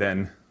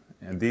 And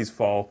these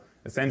fall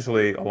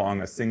essentially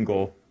along a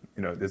single,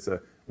 there's a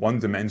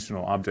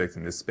one-dimensional object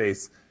in this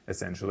space,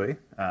 essentially.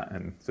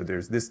 And so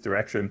there's this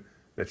direction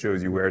that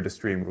shows you where the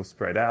stream will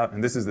spread out.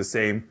 And this is the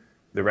same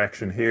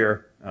direction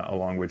here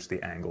along which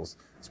the angles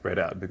spread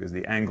out, because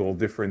the angle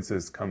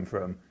differences come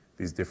from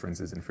these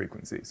differences in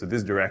frequency. So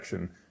this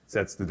direction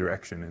sets the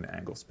direction in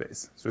angle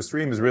space. So a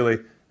stream is really,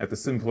 at the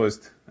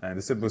simplest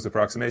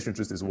approximation,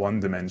 just this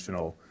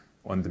one-dimensional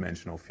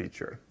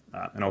feature.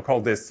 And I'll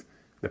call this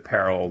the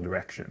parallel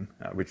direction,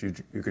 which you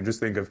can just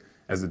think of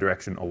as the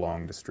direction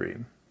along the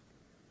stream.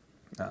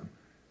 And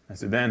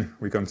so then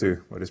we come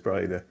to what is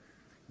probably the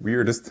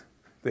weirdest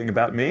thing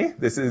about me.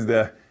 This is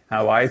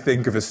how I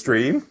think of a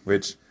stream,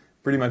 which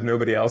pretty much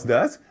nobody else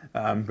does.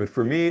 But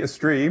for me, a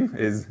stream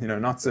is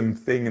not some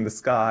thing in the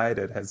sky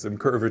that has some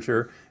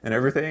curvature and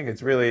everything.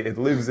 It's really, it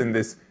lives in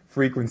this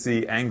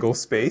frequency angle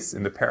space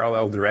in the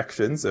parallel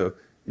direction. So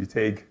you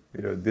take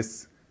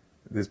this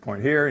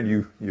point here and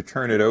you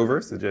turn it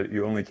over so that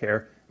you only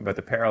care about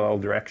the parallel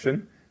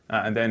direction.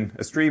 And then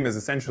a stream is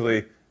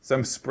essentially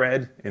some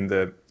spread in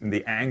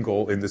the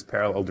angle in this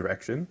parallel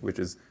direction, which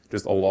is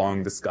just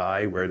along the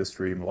sky where the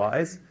stream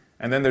lies.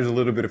 And then there's a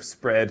little bit of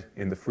spread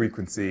in the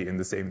frequency in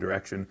the same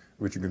direction,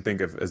 which you can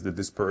think of as the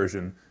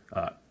dispersion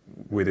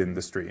within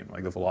the stream,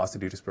 like the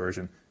velocity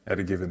dispersion at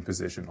a given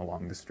position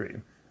along the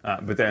stream.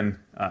 But then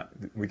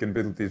we can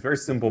build these very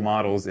simple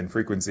models in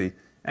frequency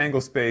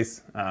angle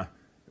space,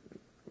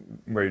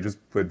 where you just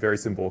put very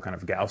simple kind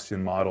of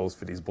Gaussian models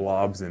for these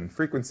blobs in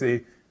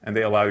frequency, and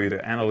they allow you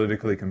to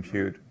analytically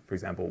compute, for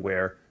example,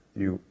 where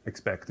you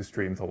expect the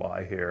stream to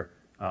lie here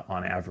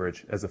on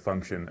average as a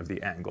function of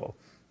the angle.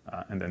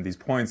 And then these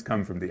points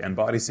come from the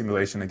n-body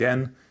simulation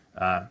again.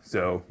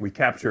 So we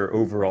capture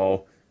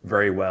overall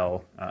very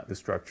well the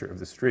structure of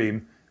the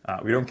stream.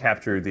 We don't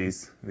capture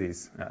these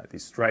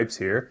stripes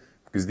here,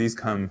 because these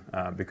come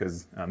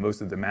because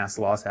most of the mass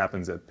loss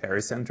happens at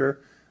pericenter.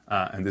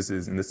 And this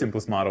is, in the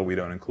simplest model, we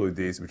don't include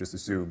these. We just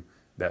assume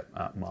that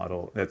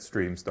that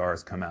stream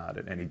stars come out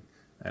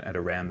at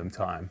a random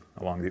time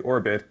along the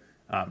orbit.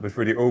 But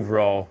for the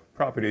overall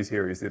properties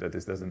here, you see that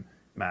this doesn't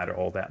matter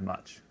all that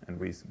much. And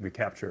we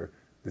capture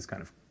this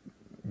kind of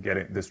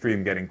the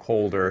stream getting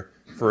colder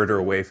further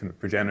away from the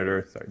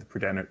progenitor. Sorry, the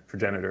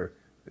progenitor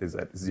is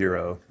at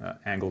 0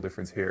 angle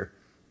difference here.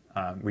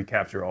 We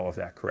capture all of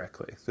that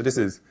correctly. So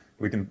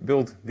we can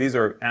build, these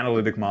are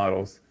analytic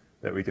models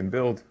that we can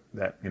build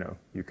that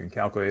you can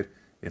calculate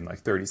in like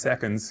 30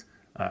 seconds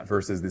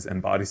versus this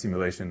n-body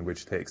simulation,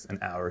 which takes an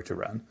hour to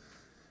run.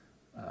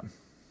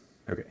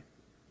 Okay,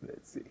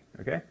 let's see.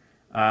 Okay,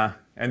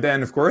 and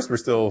then of course we're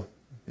still,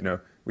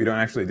 we don't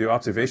actually do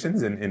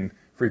observations in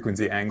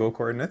frequency angle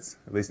coordinates,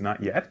 at least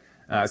not yet.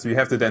 So you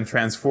have to then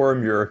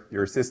transform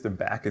your system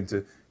back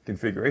into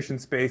configuration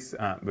space,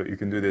 but you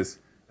can do this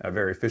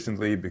very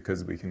efficiently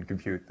because we can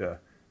compute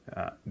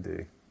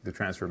the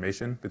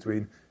transformation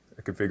between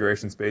a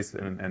configuration space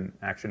and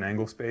action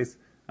angle space.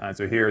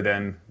 So here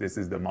then, this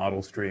is the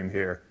model stream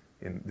here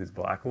in this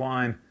black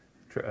line,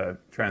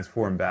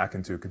 transform back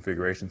into a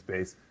configuration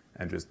space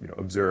and just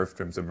observe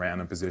from some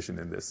random position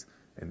in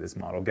this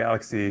model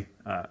galaxy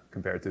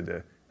compared to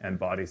the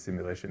n-body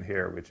simulation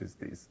here, which is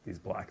these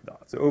black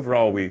dots. So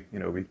overall, we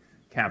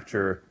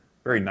capture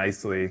very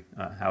nicely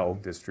how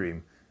this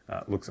stream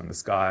looks on the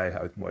sky,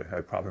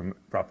 how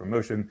proper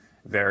motion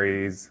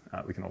varies.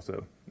 We can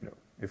also,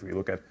 if we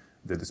look at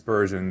the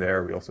dispersion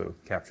there, we also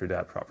capture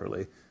that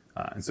properly.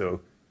 And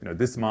so,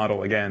 this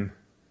model, again,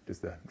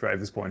 just to drive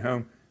this point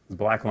home, this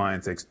black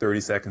line takes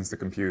 30 seconds to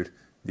compute.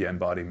 The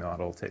n-body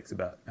model takes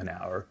about an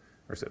hour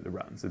or so to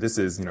run. So this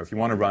is, if you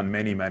want to run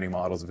many, many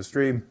models of a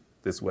stream,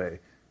 this way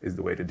is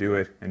the way to do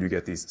it, and you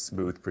get these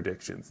smooth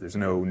predictions. There's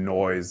no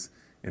noise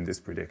in this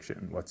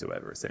prediction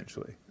whatsoever,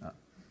 essentially.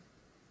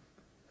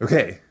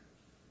 Okay,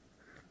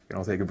 you can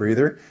all take a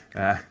breather.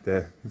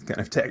 The kind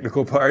of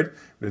technical part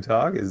of the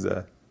talk is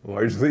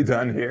largely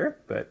done here,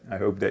 but I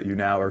hope that you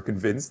now are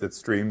convinced that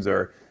streams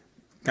are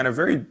kind of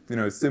very,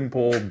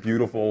 simple,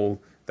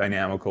 beautiful,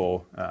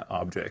 dynamical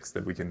objects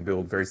that we can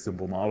build very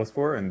simple models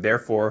for, and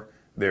therefore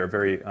they're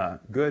very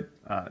good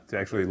to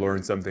actually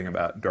learn something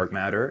about dark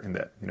matter, and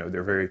that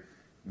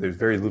there's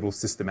very little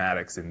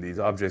systematics in these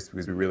objects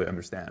because we really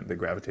understand the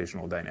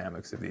gravitational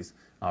dynamics of these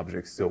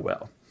objects so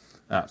well.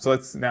 So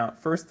let's now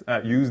first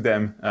use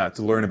them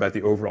to learn about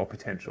the overall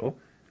potential.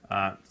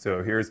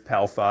 So here's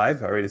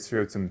PAL5. I already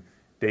showed some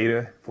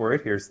data for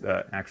it. Here's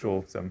the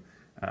actual some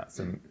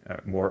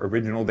more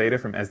original data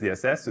from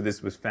SDSS. So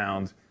this was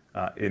found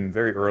in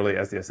very early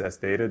SDSS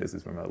data. This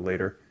is from a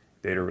later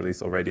data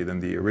release already than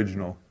the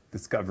original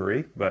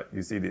discovery. But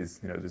you see these,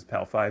 this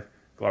PAL5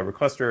 Glauber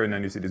cluster, and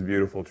then you see this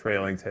beautiful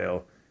trailing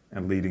tail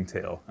and leading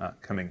tail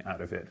coming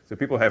out of it. So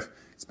people have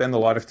spent a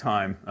lot of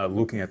time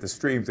looking at the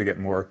stream to get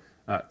more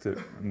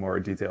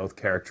detailed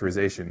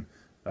characterization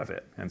of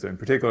it. And so in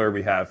particular,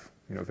 we have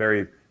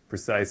very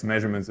precise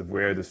measurements of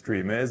where the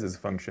stream is as a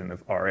function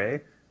of RA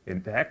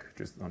in DEC,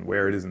 just on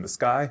where it is in the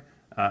sky.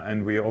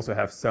 And we also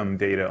have some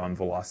data on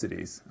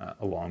velocities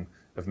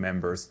of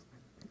members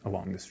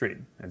along the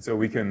stream. And so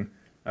we can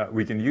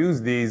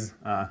use these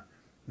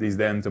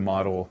then to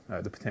model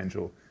the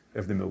potential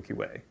of the Milky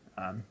Way.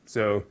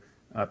 So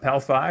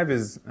PAL5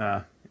 is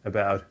at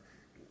about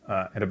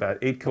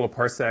 8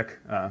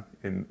 kiloparsec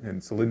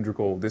in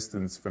cylindrical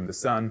distance from the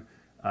sun,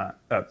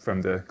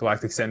 from the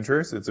galactic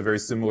center. So it's a very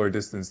similar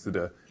distance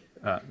to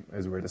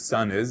as where the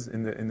sun is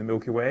in the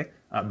Milky Way,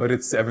 but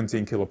it's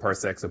 17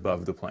 kiloparsecs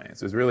above the plane.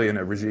 So it's really in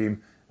a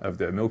regime of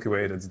the Milky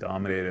Way that's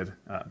dominated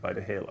by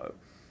the halo.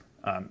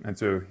 And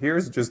so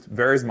here's just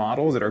various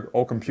models that are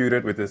all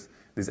computed with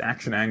this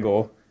action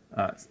angle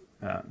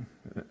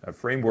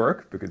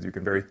framework, because you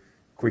can very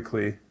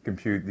quickly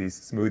compute these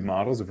smooth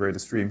models of where the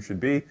stream should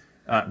be,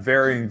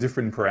 varying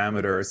different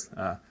parameters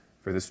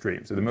for the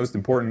stream. So the most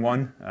important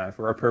one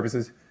for our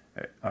purposes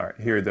are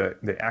here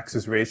the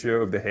axis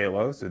ratio of the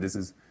halo. So this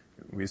is,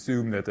 we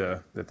assume that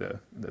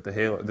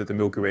the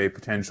Milky Way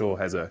potential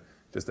has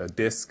just a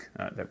disk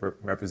that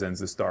represents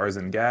the stars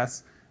and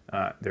gas.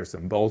 There's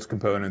some bulge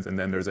components, and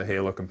then there's a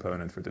halo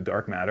component for the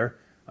dark matter.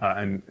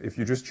 And if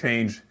you just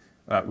change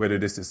whether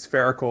this is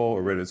spherical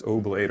or whether it's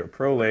oblate or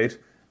prolate.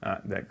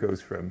 That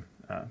goes from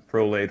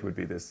prolate would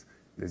be this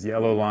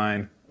yellow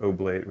line,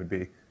 oblate would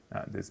be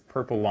this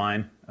purple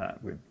line,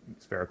 with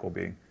spherical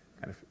being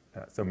kind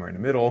of somewhere in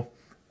the middle.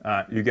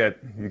 You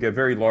get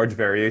very large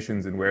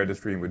variations in where the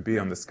stream would be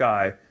on the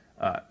sky,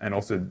 and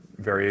also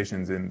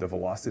variations in the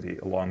velocity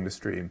along the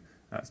stream.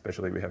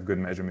 Especially we have good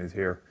measurements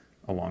here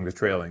along the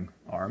trailing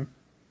arm.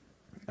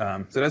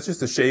 So that's just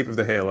the shape of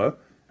the halo.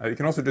 You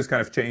can also just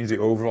kind of change the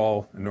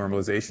overall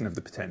normalization of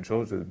the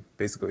potential, which is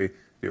basically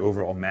the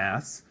overall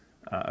mass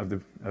of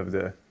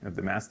the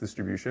mass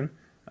distribution,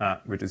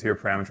 which is here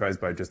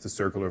parameterized by just the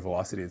circular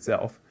velocity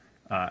itself.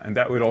 And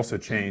that would also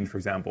change, for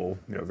example,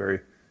 very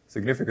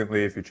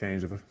significantly if you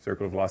change the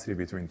circular velocity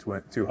between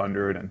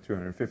 200 and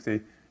 250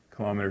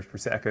 kilometers per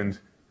second.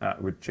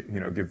 Would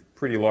give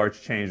pretty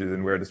large changes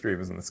in where the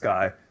stream is in the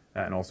sky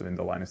and also in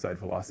the line of sight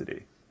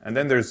velocity. And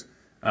then there's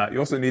you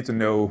also need to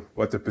know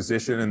what the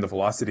position and the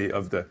velocity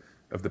of the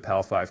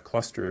PAL5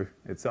 cluster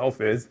itself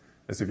is.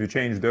 So if you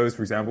change those,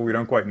 for example, we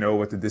don't quite know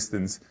what the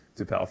distance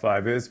to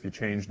PAL5 is. If you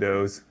change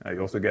those,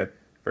 you also get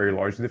very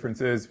large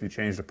differences. If you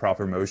change the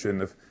proper motion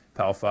of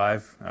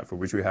PAL5, for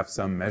which we have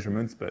some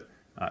measurements, but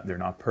they're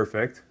not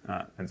perfect.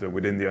 And so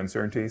within the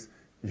uncertainties,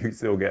 you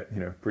still get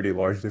pretty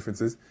large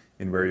differences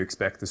in where you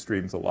expect the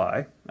stream to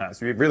lie.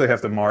 So you really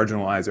have to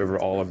marginalize over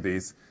all of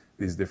these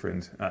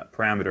different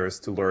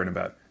parameters to learn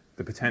about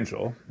the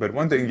potential. But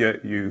one thing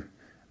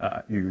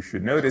you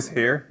should notice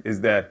here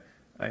is that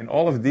in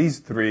all of these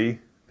three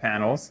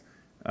panels,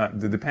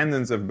 the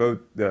dependence of both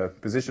the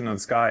position of the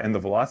sky and the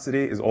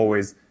velocity is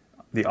always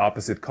the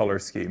opposite color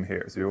scheme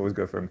here. So you always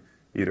go from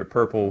either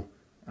purple,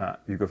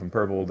 you go from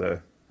purple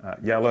to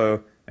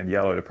yellow, and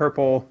yellow to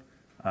purple,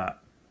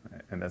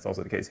 and that's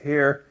also the case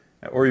here,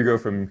 or you go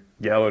from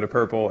yellow to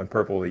purple and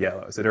purple to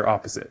yellow. So they're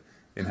opposite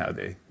in how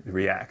they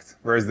react.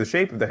 Whereas the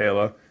shape of the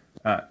halo,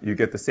 you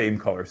get the same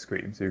color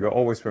scheme. So you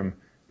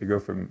go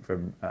from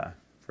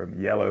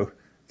yellow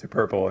to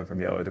purple and from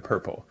yellow to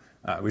purple,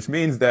 which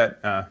means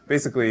that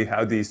basically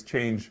how these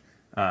change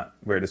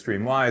where the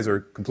stream lies are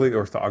completely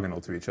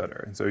orthogonal to each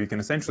other. And so you can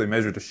essentially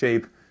measure the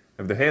shape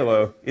of the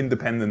halo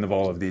independent of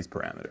all of these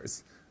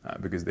parameters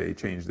because they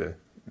change the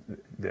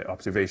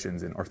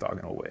observations in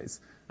orthogonal ways.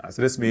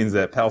 So this means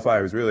that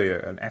PAL5 is really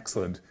an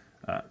excellent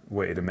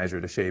way to measure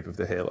the shape of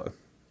the halo.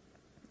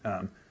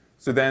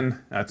 So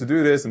then to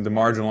do this and to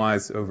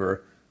marginalize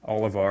over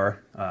all of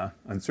our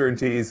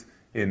uncertainties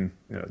in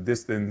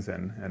distance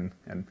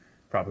and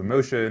proper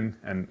motion,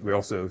 and we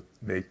also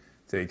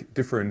take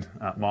different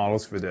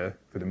models for the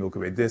Milky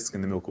Way disk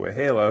and the Milky Way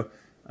halo,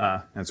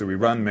 and so we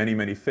run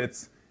many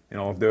fits in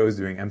all of those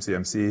doing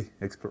MCMC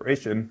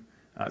exploration.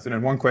 So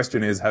then one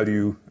question is, how do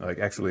you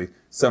actually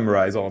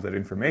summarize all of that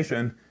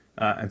information?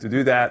 And to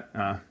do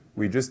that,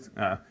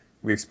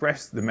 we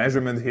express the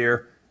measurement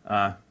here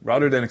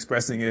rather than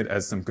expressing it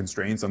as some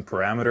constraints on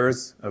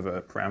parameters of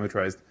a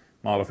parameterized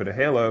model for the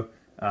halo.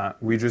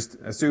 We just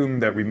assume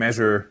that we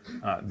measure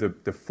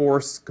the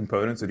force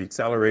component, so the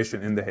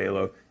acceleration in the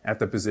halo at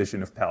the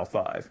position of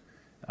PAL5.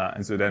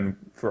 And so then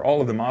for all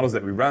of the models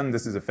that we run,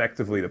 this is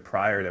effectively the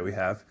prior that we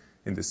have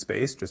in this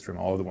space, just from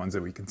all of the ones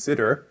that we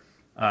consider.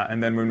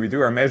 And then when we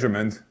do our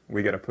measurement,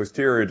 we get a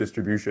posterior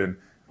distribution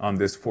on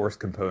this force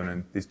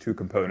component, these two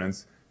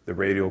components, the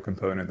radial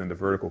component and the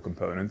vertical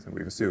component. And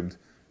we've assumed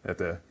that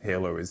the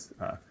halo is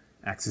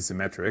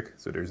axisymmetric,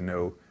 so there's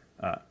no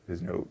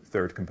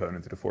third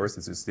component to the force.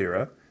 It's just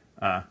zero.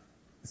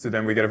 So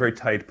then we get a very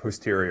tight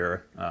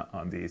posterior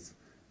on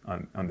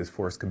this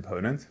force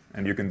component.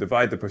 And you can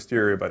divide the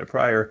posterior by the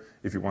prior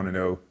if you want to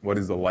know what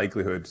is the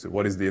likelihood, so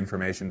what is the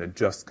information that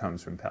just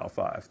comes from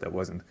PAL5 that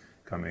wasn't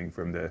coming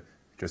from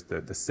just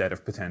the set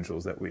of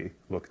potentials that we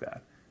looked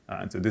at.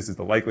 And so this is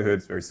the likelihood.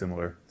 It's very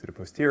similar to the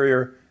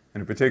posterior.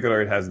 And in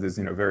particular, it has this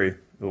very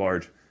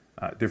large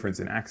difference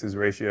in axis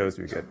ratios.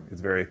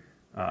 It's very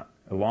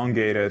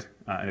elongated,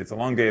 and it's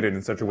elongated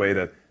in such a way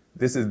that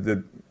this is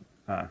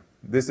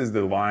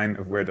the line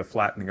of where the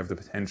flattening of the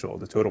potential,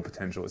 the total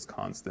potential, is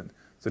constant.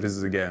 So this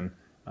is again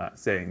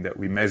saying that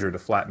we measure the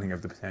flattening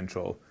of the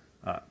potential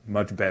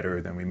much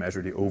better than we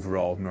measure the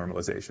overall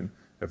normalization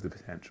of the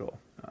potential.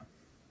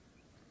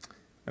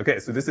 Okay,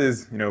 so this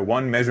is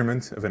one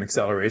measurement of an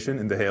acceleration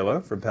in the halo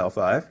from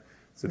PAL5.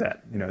 So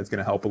that it's going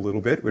to help a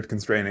little bit with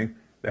constraining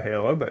the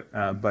halo,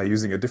 but by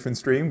using a different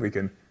stream, we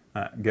can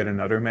get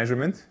another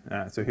measurement.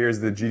 So here's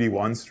the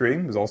GD1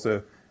 stream. It was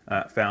also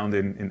found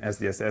in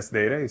SDSS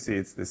data. You see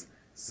it's this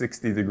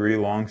 60-degree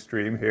long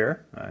stream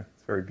here.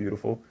 It's very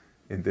beautiful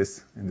in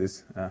this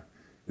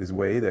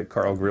way that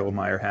Carl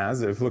Grillmeyer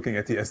has of looking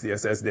at the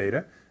SDSS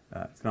data.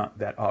 It's not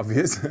that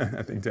obvious,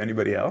 I think, to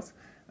anybody else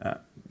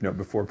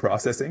before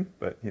processing,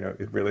 but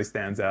it really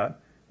stands out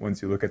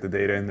once you look at the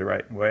data in the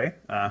right way.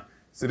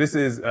 So this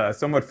is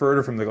somewhat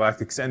further from the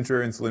galactic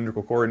center in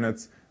cylindrical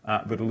coordinates,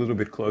 but a little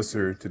bit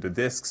closer to the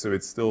disk. So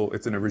it's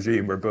in a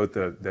regime where both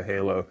the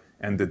halo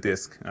and the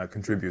disk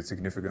contribute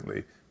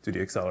significantly to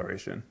the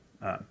acceleration.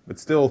 But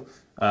still,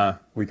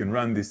 we can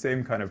run the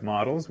same kind of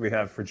models we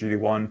have for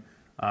GD1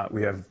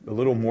 we have a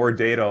little more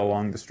data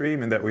along the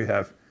stream in that we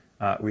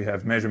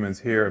have measurements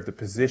here of the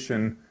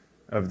position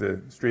of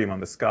the stream on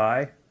the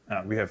sky.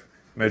 We have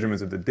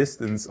measurements of the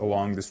distance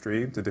along the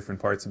stream to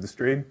different parts of the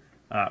stream.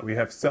 We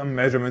have some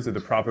measurements of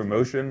the proper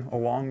motion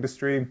along the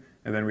stream,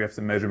 and then we have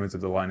some measurements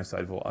of the line of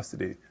sight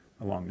velocity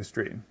along the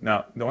stream.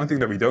 Now, the one thing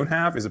that we don't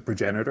have is a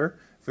progenitor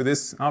for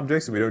this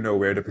object, so we don't know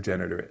where the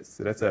progenitor is.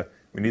 So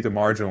we need to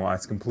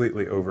marginalize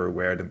completely over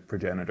where the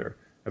progenitor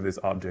of this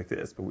object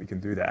is, but we can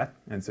do that.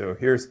 And so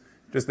here's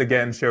just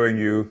again showing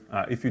you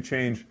if you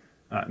change,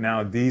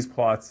 now these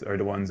plots are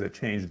the ones that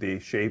change the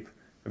shape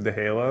of the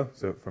halo.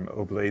 So from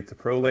oblate to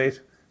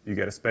prolate, you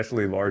get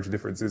especially large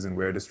differences in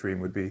where the stream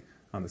would be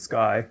on the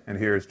sky. And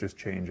here's just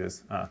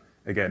changes,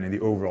 again, in the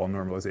overall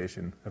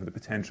normalization of the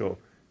potential,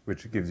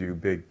 which gives you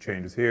big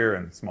changes here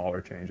and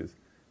smaller changes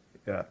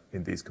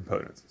in these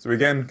components. So we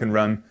again can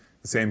run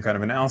the same kind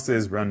of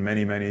analysis, run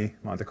many, many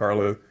Monte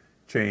Carlo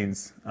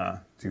chains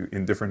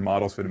in different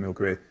models for the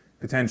Milky Way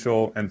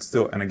potential,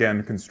 and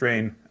again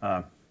constrain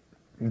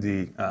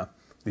the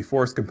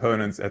force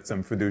components at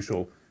some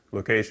fiducial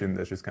location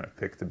that's just kind of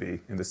picked to be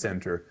in the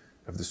center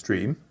of the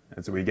stream.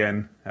 And so we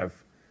again have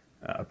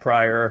a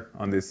prior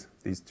on these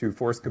two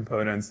force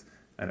components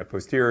and a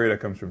posterior that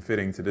comes from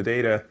fitting to the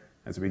data.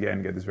 And so we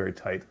again get this very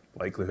tight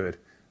likelihood.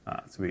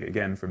 So we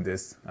again from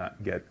this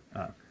get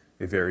a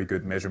very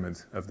good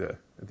measurement of the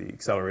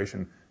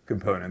acceleration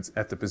components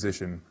at the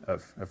position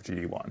of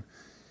GD1.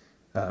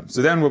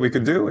 So then what we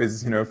could do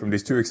is, from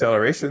these two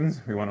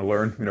accelerations, we want to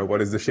learn,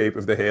 what is the shape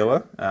of the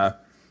halo.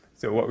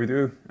 So what we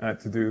do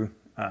to do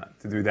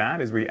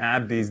that is we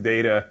add these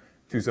data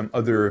to some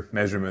other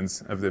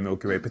measurements of the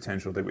Milky Way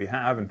potential that we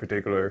have, in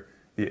particular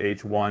the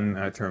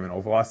H1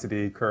 terminal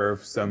velocity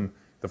curve,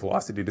 the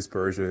velocity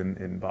dispersion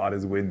in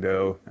Boda's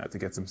window to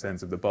get some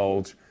sense of the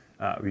bulge.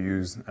 We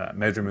use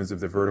measurements of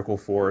the vertical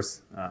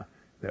force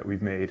that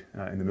we've made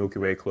in the Milky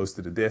Way close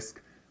to the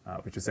disk,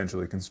 which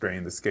essentially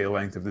constrain the scale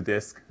length of the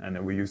disk. And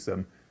then we use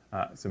some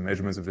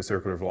measurements of the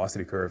circular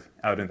velocity curve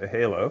out in the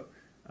halo.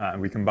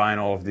 And we combine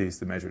all of these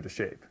to measure the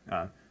shape.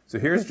 So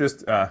here's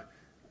just,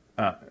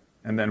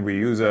 and then we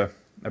use a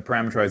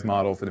parameterized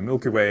model for the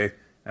Milky Way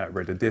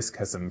where the disk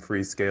has some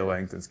free scale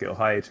length and scale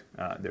height.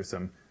 There's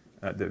some,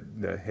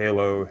 the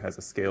halo has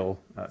a scale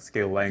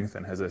length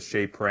and has a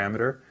shape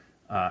parameter.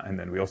 And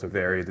then we also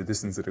vary the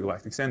distance to the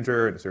galactic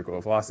center, the circular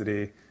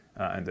velocity,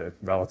 and the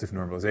relative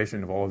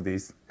normalization of all of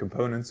these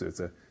components. So it's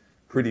a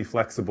pretty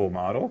flexible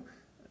model.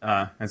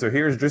 And so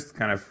here's just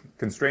kind of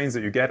constraints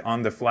that you get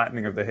on the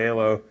flattening of the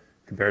halo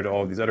compared to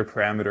all of these other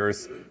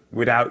parameters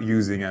without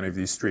using any of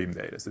these stream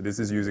data. So this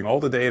is using all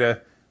the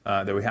data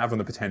that we have on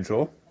the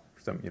potential,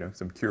 some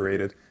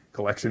curated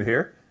collection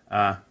here,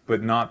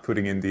 but not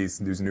putting in these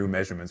new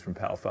measurements from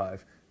PAL5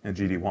 and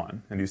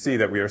GD1. And you see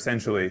that we are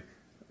essentially,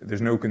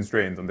 there's no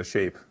constraint on the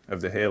shape of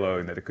the halo,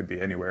 and that it could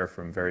be anywhere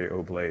from very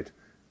oblate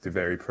to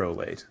very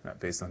prolate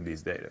based on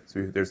these data.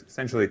 So there's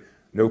essentially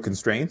no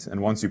constraint.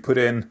 And once you put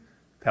in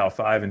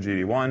PAL5 and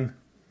GD1,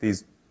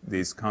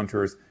 these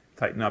contours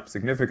tighten up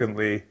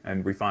significantly,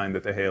 and we find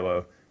that the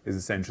halo is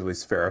essentially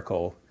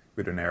spherical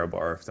with an error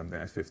bar of something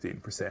like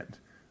 15%.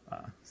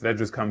 So that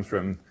just comes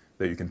from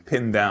that you can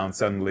pin down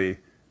suddenly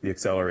the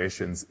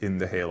accelerations in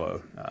the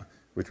halo,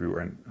 which we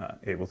weren't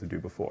able to do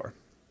before.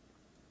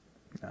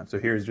 So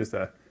here's just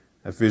a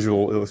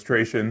visual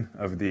illustration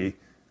of the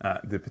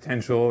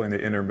potential in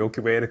the inner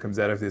Milky Way that comes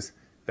out of this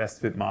best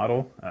fit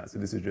model. So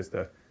this is just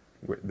the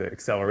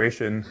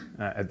acceleration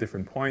at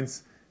different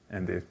points,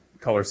 and the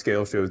color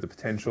scale shows the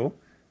potential.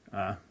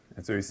 And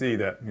so you see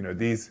that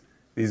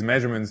these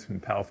measurements in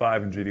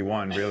PAL5 and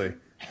GD1 really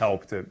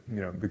help to,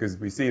 because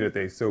we see that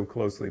they so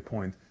closely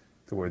point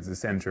towards the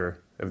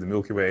center of the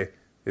Milky Way.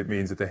 It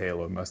means that the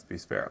halo must be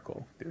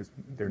spherical.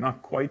 They're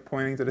not quite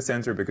pointing to the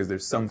center because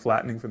there's some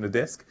flattening from the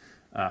disk,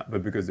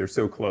 but because they're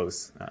so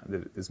close,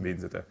 this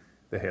means that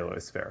the halo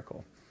is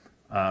spherical.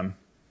 You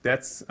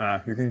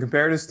can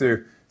compare this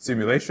to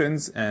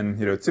simulations, and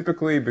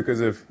typically because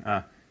of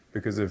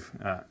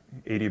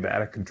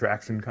adiabatic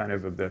contraction kind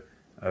of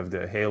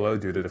the halo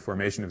due to the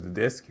formation of the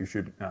disk, you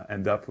should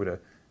end up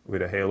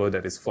with a halo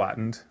that is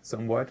flattened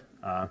somewhat.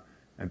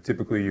 And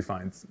typically you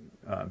find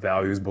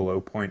values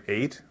below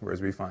 0.8,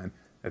 whereas we find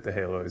that the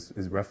halo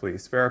is roughly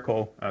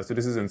spherical. So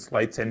this is in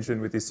slight tension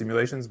with these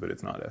simulations, but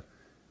it's not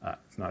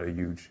a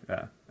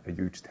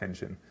huge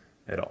tension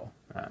at all.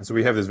 So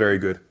we have this very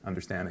good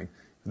understanding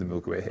of the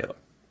Milky Way halo.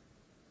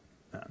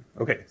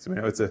 Okay, so we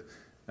know it's a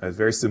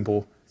very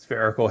simple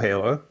spherical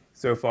halo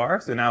so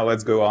far. So now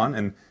let's go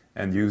on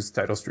and use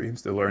tidal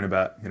streams to learn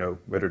about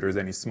whether there's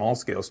any small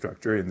scale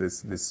structure in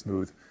this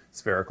smooth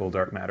spherical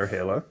dark matter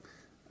halo.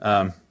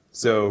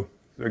 So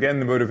again,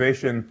 the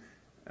motivation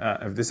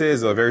of this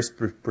is a very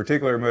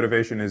particular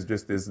motivation is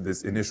just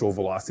this initial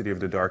velocity of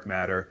the dark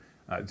matter.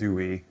 Do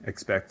we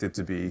expect it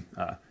to be,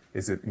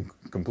 is it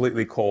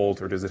completely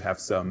cold, or does it have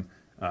some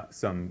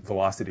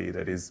velocity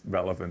that is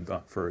relevant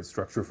for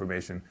structure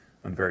formation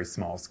on very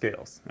small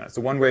scales?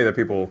 So one way that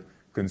people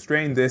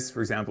constrain this, for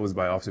example, is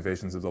by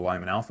observations of the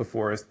Lyman alpha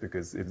forest,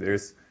 because if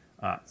there's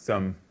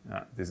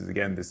This is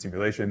again this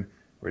simulation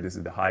where this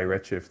is the high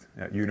redshift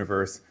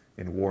universe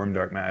in warm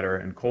dark matter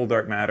and cold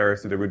dark matter,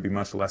 so there would be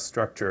much less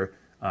structure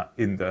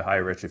in the high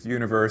redshift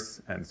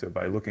universe, and so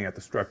by looking at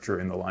the structure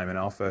in the Lyman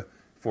alpha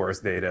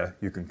forest data,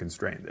 you can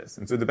constrain this.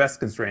 And so the best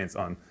constraints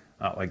on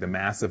like the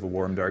mass of a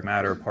warm dark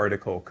matter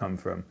particle come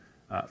from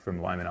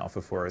Lyman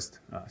alpha forest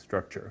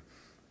structure.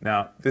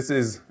 Now, this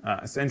is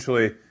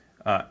essentially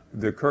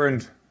the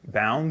current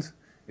bound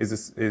is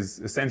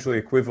essentially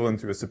equivalent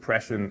to a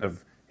suppression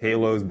of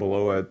halos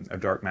below a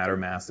dark matter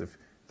mass of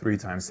 3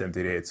 times 10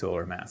 to the 8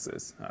 solar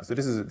masses. So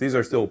these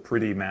are still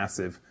pretty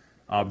massive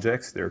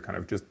objects. They're kind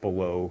of just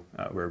below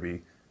where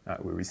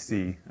we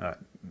see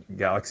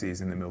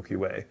galaxies in the Milky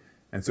Way.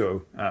 And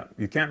so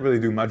you can't really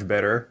do much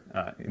better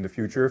in the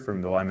future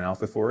from the Lyman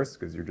alpha forest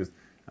because you're just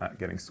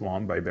getting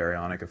swamped by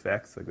baryonic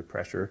effects, like the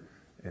pressure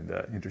in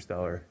the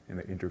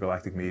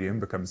intergalactic medium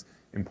becomes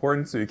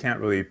important. So you can't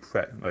really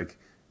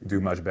do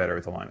much better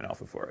with the Lyman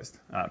alpha forest.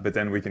 But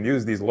then we can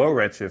use these low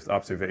redshift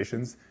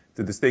observations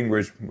to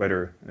distinguish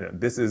whether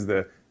this is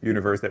the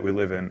universe that we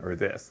live in or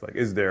this. Like,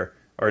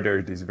 are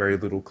there these very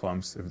little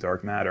clumps of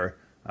dark matter,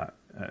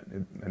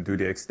 and do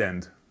they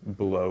extend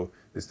below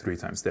this 3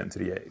 times 10 to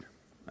the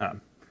 8?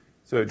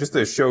 So just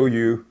to show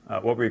you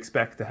what we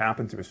expect to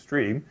happen to a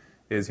stream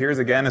is here's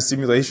again a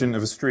simulation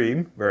of a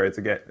stream where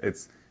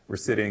we're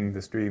sitting,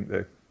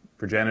 the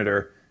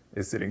progenitor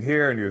is sitting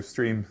here, and you have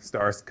stream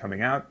stars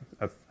coming out,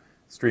 a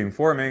stream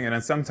forming, and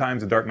then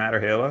sometimes a dark matter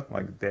halo,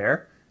 like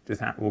there,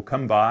 will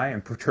come by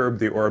and perturb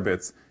the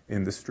orbits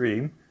in the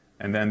stream,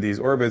 and then these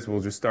orbits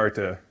will just start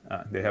to,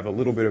 they have a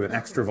little bit of an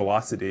extra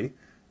velocity,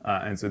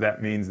 and so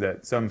that means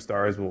that some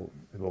stars will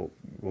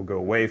go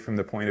away from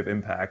the point of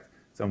impact,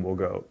 some will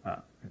go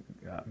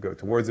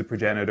towards the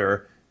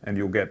progenitor, and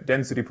you'll get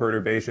density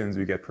perturbations.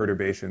 You get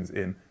perturbations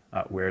in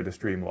where the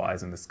stream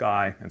lies in the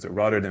sky. And so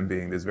rather than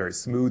being this very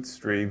smooth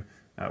stream,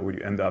 what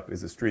you end up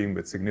is a stream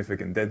with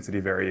significant density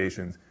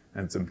variations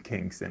and some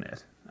kinks in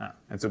it.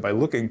 And so by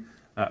looking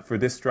for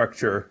this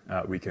structure,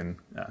 we can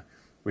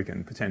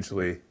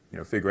potentially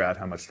figure out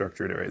how much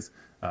structure there is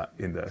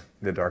in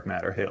the dark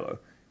matter halo.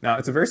 Now,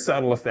 it's a very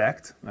subtle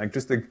effect. Like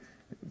just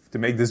to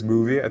make this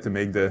movie, I had to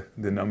make the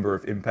number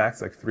of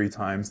impacts like 3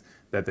 times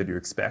that you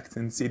expect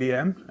in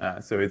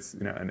CDM. So it's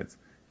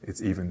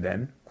it's even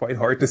then quite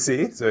hard to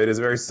see. So it is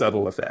a very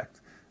subtle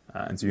effect,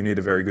 and so you need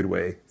a very good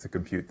way to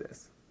compute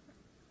this.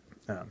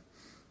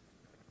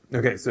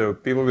 Okay, so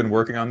people have been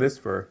working on this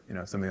for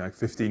something like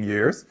 15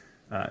 years.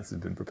 This has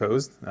been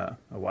proposed a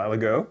while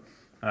ago.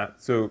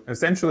 So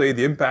essentially,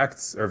 the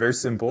impacts are very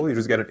simple. You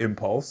just get an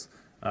impulse.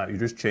 You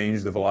just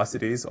change the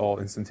velocities all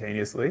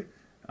instantaneously.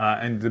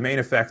 And the main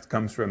effect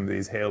comes from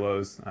these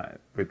halos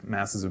with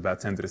masses of about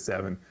 10 to the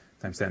 7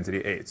 times 10 to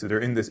the 8. So they're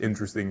in this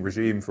interesting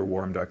regime for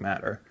warm dark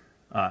matter.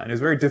 And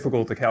it's very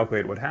difficult to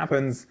calculate what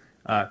happens.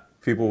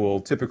 People will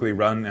typically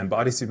run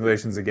n-body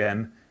simulations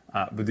again,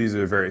 but these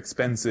are very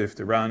expensive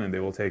to run, and they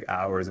will take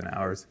hours and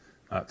hours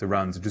to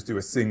run to just do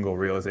a single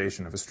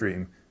realization of a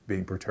stream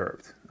being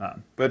perturbed.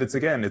 But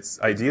it's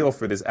ideal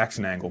for this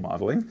action angle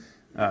modeling,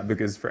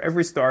 because for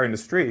every star in the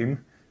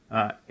stream,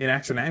 in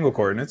action angle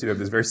coordinates, you have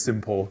this very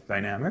simple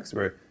dynamics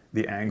where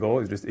the angle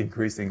is just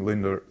increasing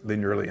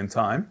linearly in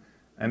time.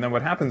 And then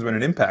what happens when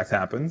an impact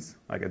happens,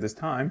 like at this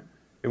time,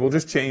 it will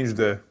just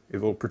it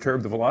will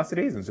perturb the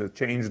velocities and so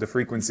change the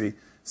frequency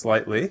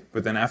slightly.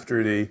 But then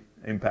after the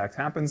impact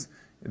happens,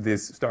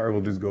 this star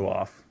will just go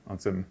off on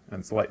some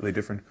slightly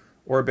different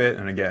orbit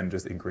and again,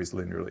 just increase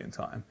linearly in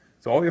time.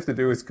 So all you have to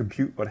do is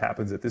compute what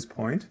happens at this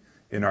point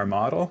in our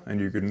model, and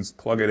you can just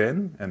plug it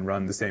in and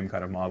run the same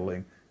kind of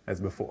modeling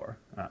as before,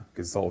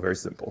 because it's all very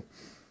simple.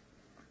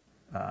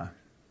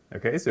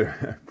 Okay, so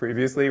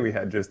previously we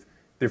had just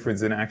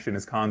difference in action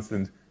is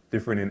constant,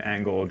 different in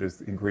angle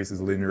just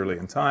increases linearly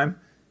in time.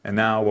 And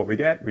now what we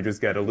just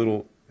get a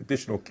little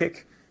additional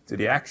kick to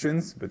the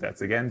actions, but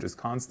that's again just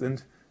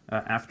constant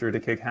after the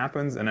kick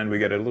happens. And then we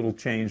get a little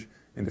change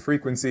in the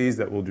frequencies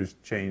that will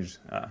just change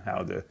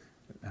how the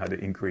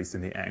increase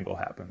in the angle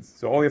happens.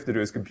 So all you have to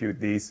do is compute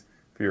these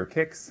for your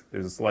kicks.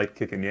 There's a slight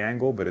kick in the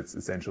angle, but it's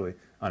essentially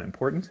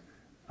unimportant.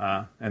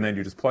 And then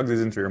you just plug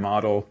this into your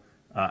model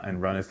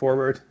and run it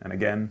forward. And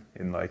again,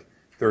 in like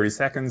 30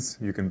 seconds,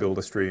 you can build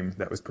a stream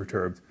that was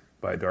perturbed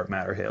by a dark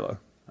matter halo.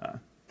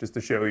 Just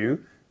to show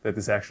you that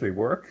this actually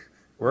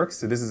works.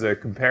 So this is a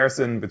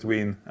comparison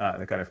between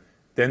the kind of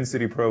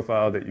density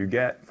profile that you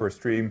get for a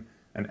stream,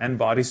 an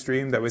n-body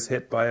stream that was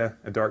hit by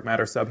a dark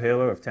matter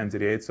subhalo of 10 to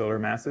the 8 solar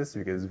masses. So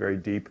you get this very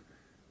deep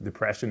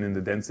depression in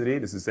the density.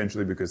 This is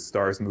essentially because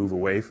stars move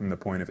away from the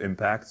point of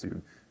impact.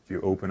 So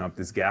you open up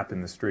this gap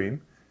in the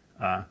stream.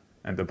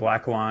 And the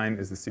black line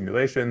is the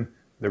simulation.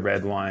 The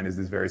red line is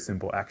this very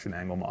simple action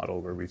angle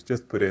model where we've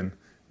just put in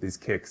these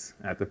kicks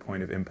at the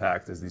point of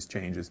impact as these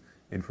changes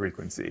in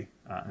frequency.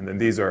 And then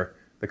these are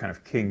the kind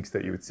of kinks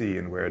that you would see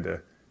in where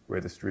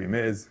the stream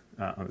is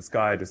on the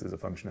sky, just as a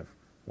function of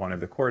one of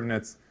the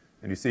coordinates.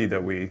 And you see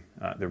that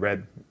the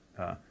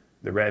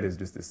red is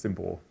just this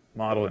simple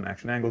model in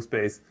action angle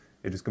space.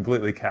 It just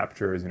completely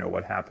captures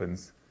what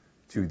happens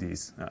to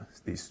these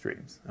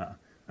streams.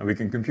 And we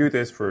can compute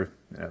this for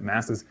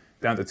masses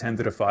down to 10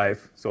 to the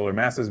 5 solar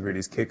masses, where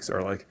these kicks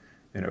are like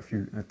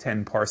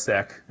 10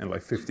 parsec and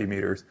like 50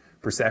 meters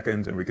per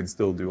second, and we can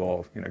still do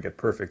all, get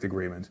perfect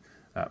agreement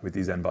with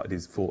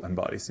these full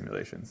n-body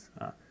simulations.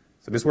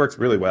 So this works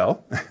really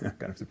well,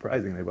 kind of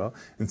surprisingly well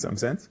in some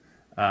sense.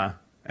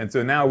 And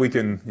so now we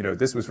can,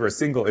 this was for a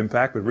single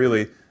impact, but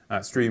really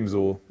streams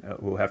will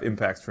have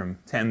impacts from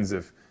tens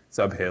of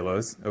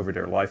subhalos over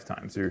their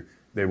lifetime. So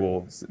they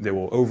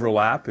will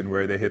overlap in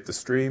where they hit the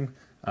stream,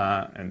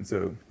 and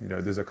so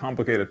there's a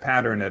complicated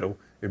pattern that'll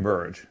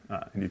emerge,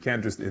 and you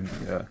can't just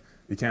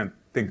you can't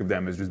think of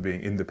them as just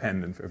being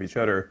independent of each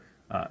other.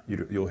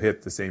 You'll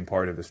hit the same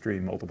part of the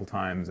stream multiple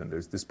times, and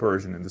there's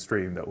dispersion in the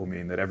stream that will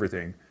mean that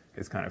everything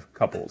is kind of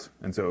coupled.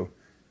 And so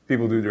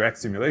people do direct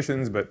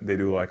simulations, but they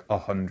do like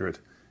 100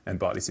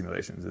 n-body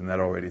simulations, and that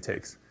already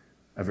takes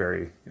a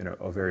very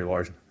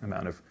large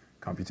amount of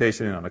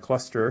computation on a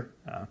cluster.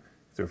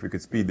 So if we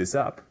could speed this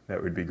up,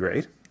 that would be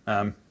great.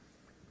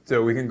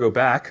 So we can go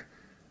back,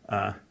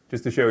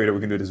 just to show you that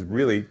we can do this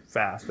really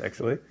fast,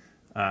 actually.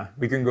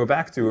 We can go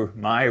back to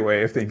my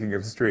way of thinking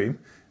of a stream,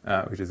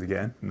 which is,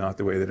 again, not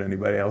the way that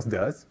anybody else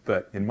does.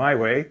 But in my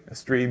way, a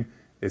stream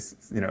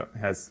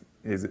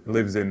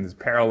lives in this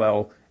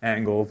parallel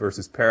angle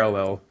versus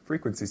parallel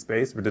frequency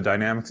space, where the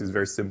dynamics is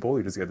very simple.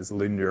 You just get this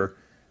linear,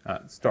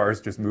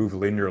 stars just move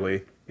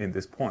linearly in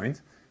this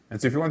point. And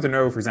so if you want to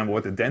know, for example,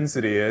 what the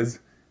density is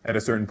at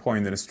a certain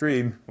point in a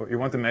stream, what you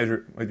want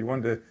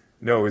to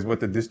know is what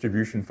the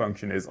distribution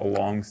function is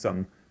along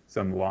some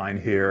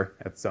line here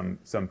at some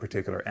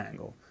particular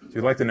angle. So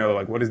you'd like to know,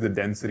 like, what is the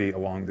density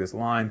along this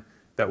line?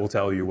 That will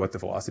tell you what the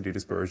velocity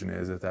dispersion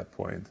is at that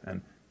point,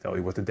 and tell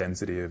you what the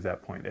density of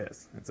that point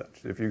is, and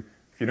such. If you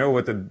know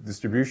what the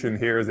distribution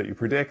here is that you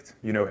predict,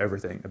 you know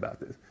everything about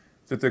this.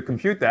 So to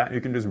compute that, you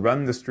can just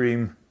run the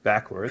stream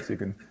backwards. You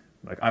can,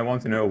 I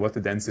want to know what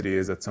the density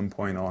is at some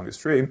point along the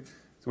stream.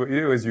 So what you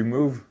do is you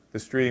move the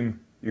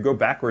stream, you go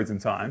backwards in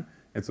time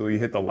until you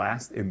hit the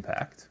last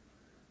impact.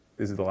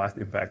 This is the last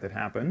impact that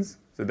happens.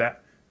 So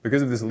that,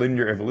 because of this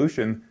linear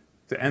evolution,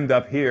 to end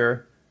up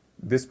here,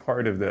 this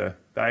part of the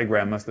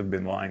diagram must have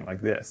been lying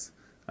like this,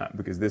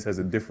 because this has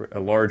a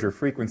larger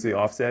frequency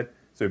offset,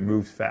 so it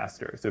moves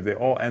faster. So if they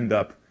all end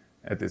up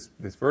at this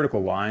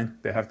vertical line,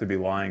 they have to be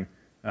lying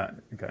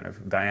kind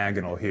of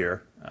diagonal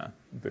here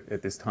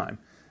at this time.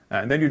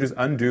 And then you just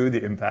undo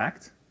the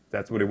impact.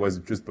 That's what it was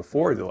just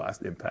before the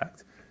last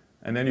impact.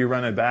 And then you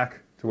run it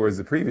back towards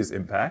the previous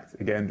impact,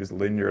 again, just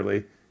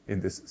linearly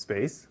in this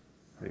space.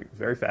 It was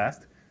very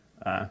fast.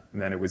 And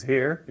then it was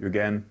here.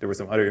 There was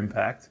some other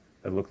impact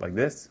that looked like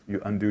this.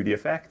 You undo the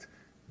effect.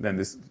 Then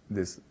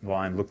this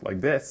line looked like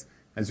this.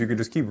 And so you could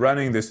just keep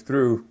running this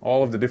through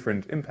all of the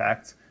different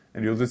impacts,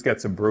 and you'll just get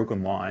some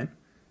broken line.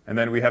 And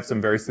then we have some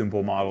very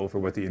simple model for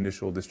what the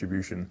initial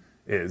distribution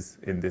is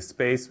in this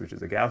space, which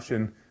is a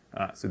Gaussian.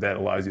 So that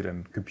allows you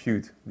to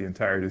compute the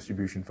entire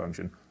distribution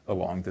function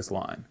along this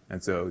line.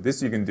 And so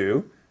this you can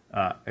do,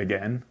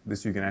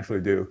 this you can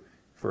actually do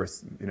for,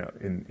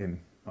 in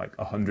like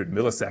 100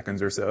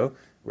 milliseconds or so,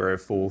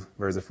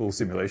 whereas a full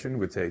simulation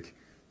would take,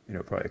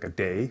 probably like a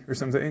day or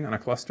something on a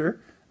cluster.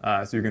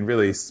 So you can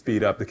really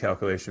speed up the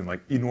calculation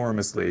like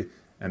enormously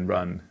and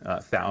run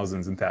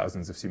thousands and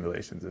thousands of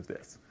simulations of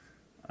this.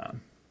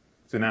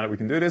 So now that we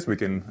can do this, we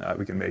can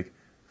make,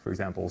 for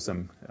example,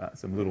 some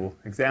little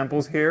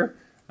examples here.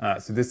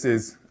 So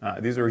these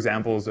are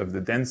examples of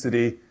the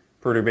density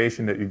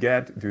perturbation that you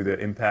get due to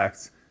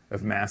impacts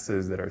of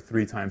masses that are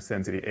 3 times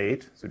 10 to the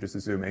 8. So just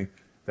assuming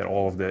that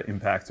all of the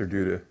impacts are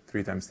due to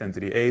 3 times 10 to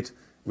the 8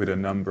 with a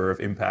number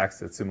of impacts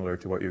that's similar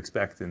to what you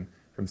expect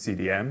from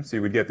CDM. So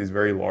you would get these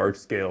very large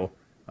scale,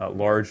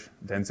 large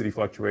density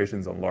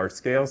fluctuations on large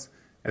scales.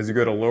 As you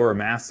go to lower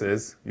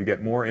masses, you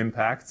get more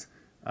impacts,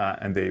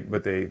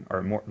 but they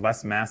are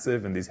less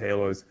massive, and these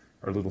halos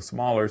are a little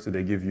smaller, so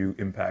they give you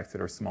impacts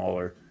that are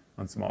smaller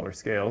on smaller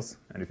scales.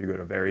 And if you go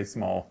to very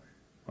small,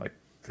 like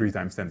 3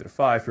 times 10 to the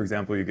 5, for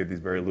example, you get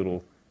these very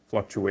little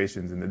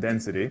fluctuations in the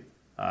density.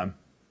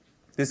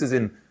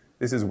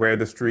 This is where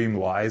the stream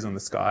lies on the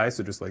sky,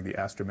 so just like the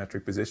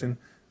astrometric position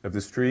of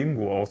the stream,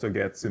 we'll also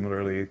get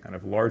similarly kind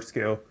of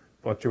large-scale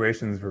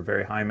fluctuations for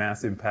very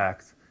high-mass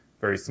impacts,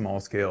 very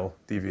small-scale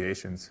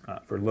deviations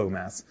for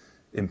low-mass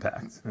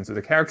impacts. And so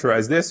to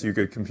characterize this, you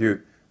could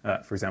compute,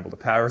 for example, the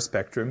power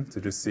spectrum to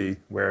just see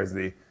where is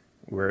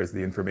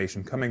the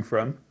information coming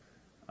from,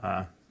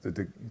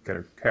 to kind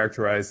of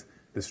characterize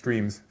the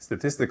streams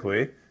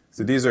statistically.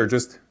 So these are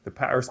just the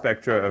power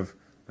spectra of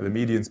the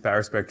median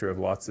power spectra of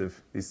lots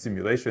of these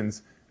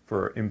simulations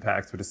for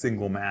impacts with a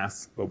single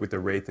mass, but with the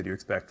rate that you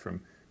expect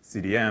from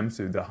CDM.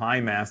 So the high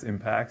mass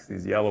impacts,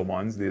 these yellow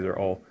ones, these are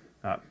all,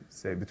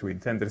 say, between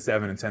 10 to the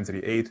 7 and 10 to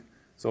the 8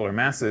 solar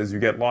masses. You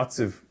get lots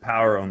of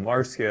power on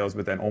large scales,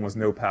 but then almost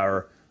no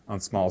power on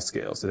small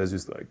scales. So that's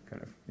just like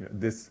kind of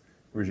this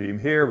regime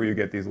here where you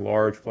get these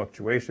large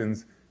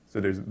fluctuations.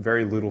 So there's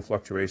very little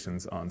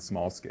fluctuations on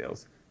small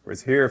scales.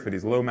 Whereas here, for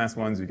these low mass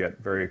ones, you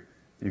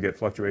get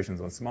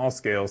fluctuations on small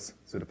scales.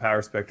 So the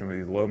power spectrum of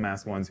these low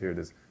mass ones here,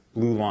 there's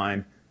blue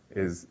line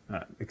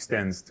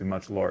extends to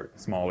much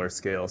smaller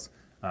scales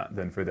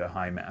than for the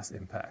high mass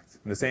impact.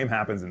 And the same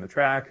happens in the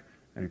track,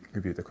 and you can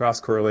compute the cross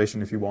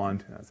correlation if you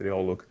want. So they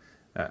all look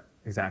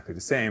exactly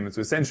the same. And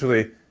so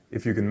essentially,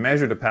 if you can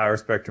measure the power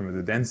spectrum of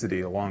the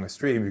density along a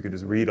stream, you could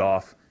just read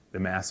off the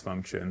mass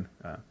function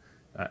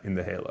in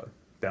the halo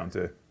down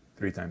to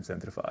 3 times 10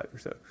 to the 5 or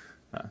so.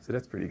 So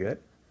that's pretty good.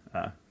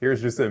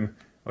 Here's just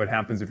what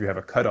happens if you have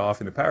a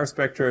cutoff in the power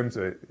spectrum.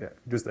 So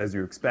just as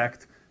you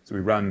expect, so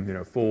we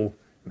run full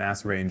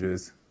mass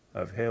ranges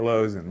of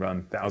halos and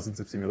run thousands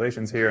of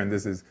simulations here. And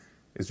this is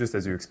just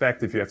as you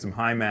expect. If you have some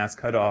high mass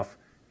cutoff,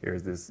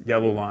 here's this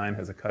yellow line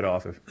has a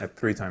cutoff at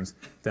 3 times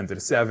 10 to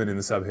the 7 in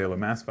the subhalo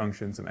mass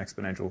function, some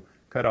exponential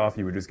cutoff.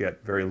 You would just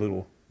get very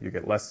little. You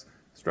get less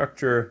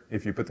structure.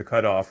 If you put the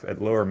cutoff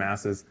at lower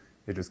masses,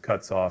 it just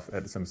cuts off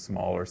at some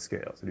smaller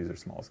scale. So these are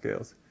small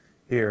scales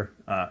here.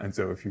 And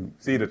so if you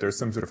see that there's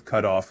some sort of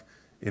cutoff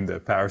in the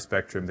power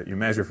spectrum that you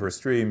measure for a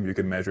stream, you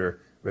can measure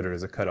whether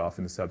there's a cutoff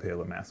in the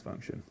subhalo mass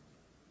function.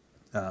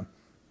 You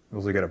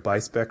also get a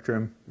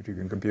bispectrum, which you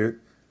can compute.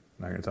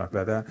 I'm not going to talk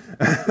about that.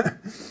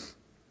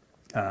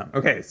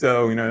 Okay,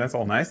 so that's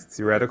all nice. It's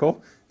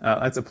theoretical.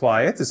 Let's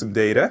apply it to some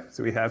data.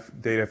 So we have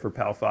data for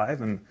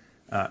PAL5 and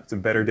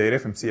some better data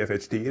from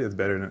CFHT that's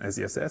better than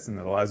SESS, and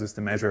that allows us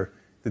to measure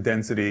the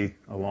density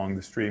along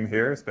the stream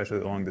here,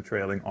 especially along the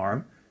trailing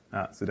arm.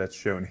 So that's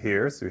shown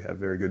here. So we have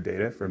very good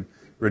data from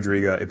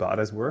Rodrigo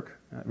Ibada's work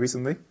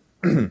recently.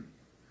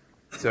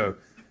 So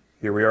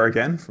here we are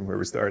again from where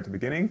we started at the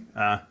beginning.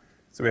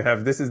 So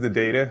this is the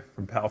data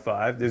from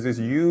PAL5. There's this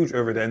huge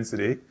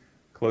overdensity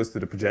close to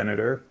the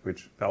progenitor,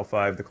 which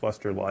PAL5, the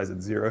cluster lies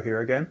at 0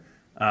 here again.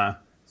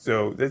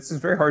 So this is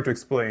very hard to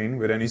explain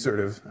with any sort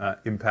of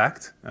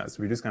impact.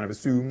 So we just kind of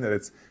assume that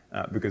it's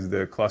because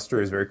the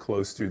cluster is very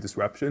close to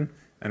disruption,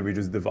 and we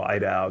just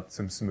divide out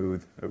some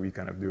smooth. We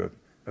kind of do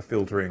a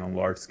filtering on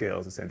large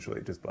scales,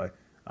 essentially, just by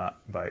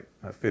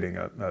fitting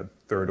a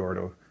third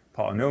order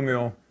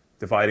polynomial,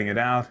 dividing it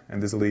out,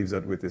 and this leaves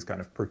it with this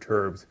kind of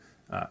perturbed,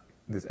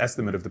 this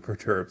estimate of the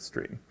perturbed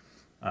stream.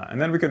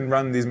 And then we can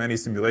run these many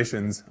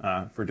simulations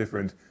for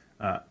different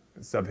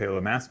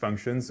subhalo mass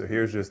functions. So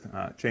here's just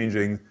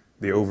changing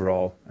the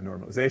overall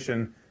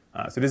normalization.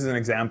 So this is an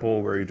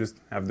example where you just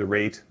have the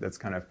rate that's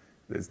kind of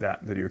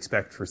that you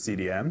expect for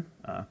CDM.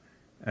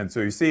 And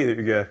so you see that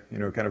you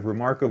get kind of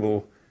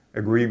remarkable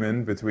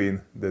agreement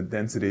between the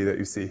density that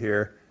you see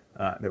here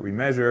that we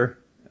measure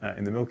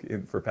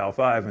for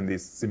PAL5 and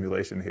this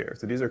simulation here.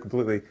 So these are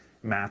completely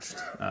matched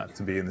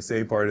to be in the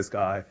same part of the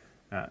sky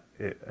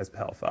as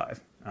PAL5.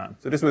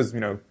 So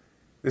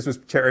this was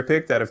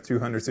cherry-picked out of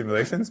 200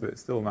 simulations, but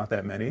it's still not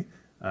that many.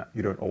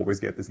 You don't always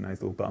get this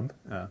nice little bump,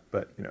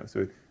 but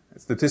so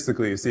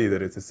statistically you see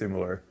that it's a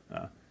similar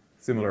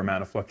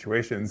amount of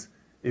fluctuations.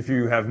 If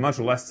you have much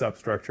less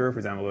substructure, for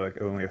example,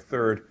 like only a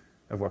third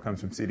of what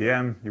comes from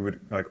CDM, you would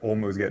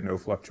almost get no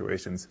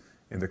fluctuations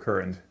in the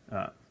current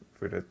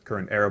for the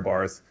current error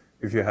bars.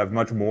 If you have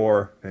much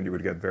more, then you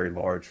would get very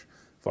large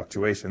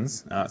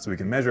fluctuations. So we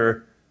can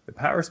measure the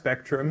power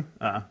spectrum.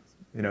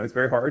 It's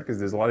very hard because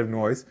there's a lot of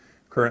noise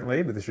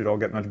currently, but this should all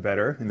get much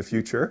better in the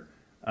future.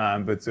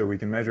 But so we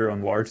can measure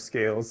on large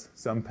scales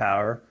some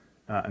power,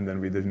 and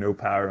then there's no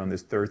power on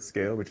this third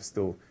scale, which is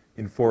still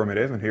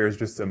informative. And here's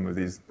just some of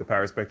the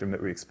power spectrum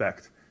that we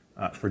expect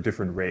for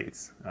different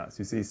rates. So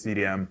you see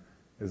CDM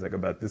is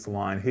about this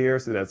line here,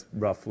 so that's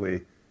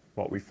roughly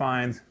what we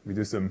find. We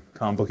do some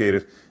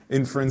complicated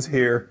inference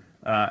here,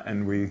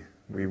 and we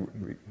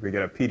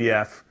get a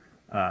PDF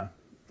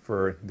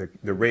for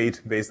the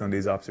rate based on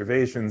these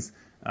observations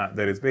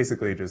that is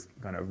basically just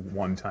kind of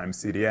 1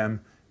 times CDM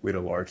with a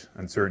large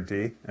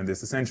uncertainty. And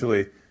this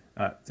essentially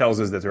tells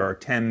us that there are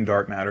 10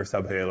 dark matter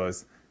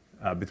subhalos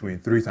between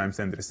 3 times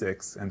 10 to the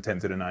 6 and 10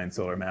 to the 9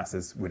 solar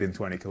masses within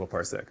 20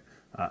 kiloparsec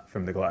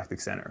from the galactic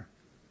center.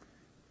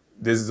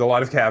 There's a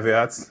lot of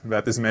caveats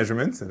about this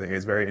measurement. I think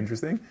it's very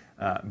interesting,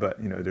 but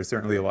there's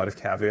certainly a lot of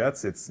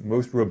caveats. It's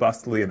most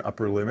robustly an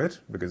upper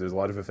limit because there's a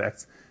lot of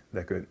effects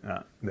that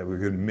we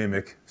could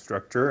mimic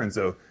structure, and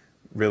so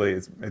really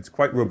it's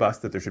quite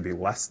robust that there should be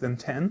less than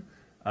 10,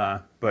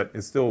 but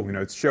it's still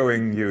it's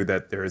showing you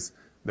that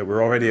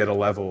we're already at a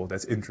level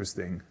that's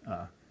interesting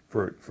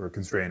for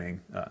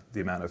constraining the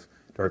amount of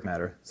dark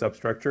matter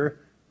substructure.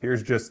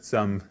 Here's just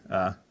some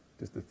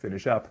just to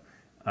finish up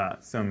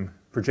some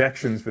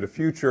projections for the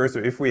future. So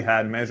if we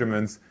had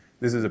measurements,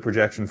 this is a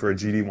projection for a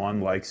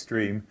GD1-like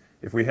stream.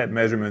 If we had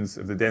measurements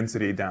of the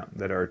density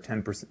that are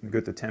 10%,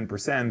 good to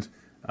 10%,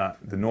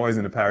 the noise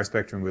in the power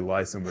spectrum would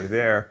lie somewhere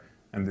there.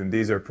 And then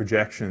these are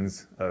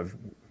projections of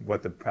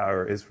what the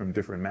power is from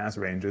different mass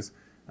ranges.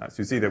 So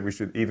you see that we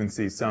should even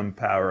see some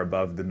power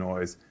above the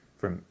noise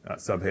from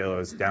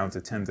subhalos down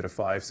to 10 to the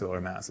 5 solar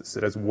masses. So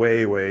that's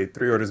way,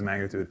 3 orders of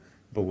magnitude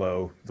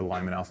below the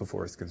Lyman alpha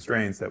force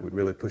constraints that would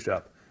really push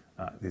up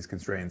these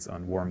constraints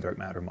on warm dark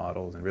matter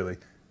models and really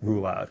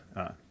rule out,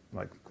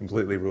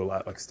 completely rule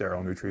out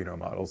sterile neutrino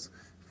models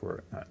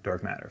for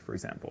dark matter, for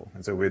example.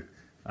 And so with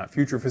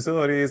future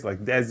facilities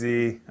like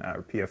DESI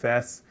or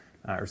PFS,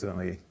 or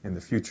certainly in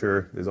the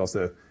future, there's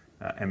also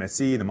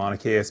MSE, the Mauna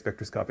Kea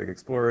Spectroscopic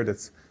Explorer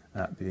that's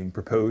being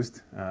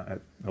proposed at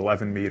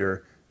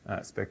 11-meter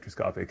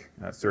spectroscopic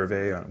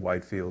survey on a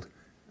wide field.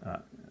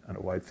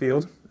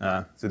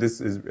 So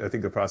this is, I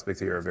think the prospects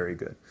here are very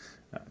good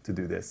to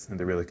do this, and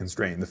to really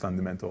constrain the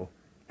fundamental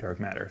dark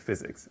matter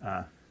physics.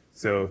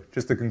 So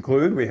just to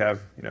conclude, we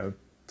have,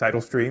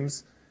 tidal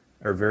streams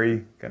are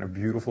very kind of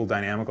beautiful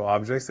dynamical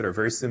objects that are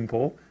very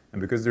simple,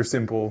 and because they're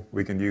simple,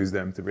 we can use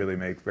them to really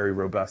make very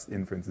robust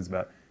inferences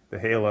about the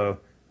halo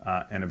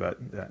and about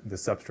the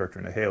substructure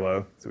in the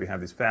halo. So we have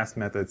these fast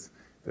methods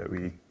that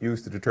we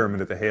use to determine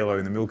that the halo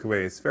in the Milky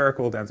Way is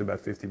spherical down to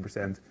about 15%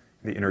 in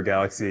the inner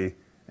galaxy,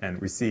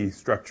 and we see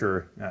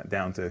structure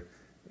down to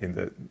in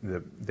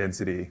the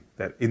density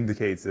that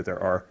indicates that there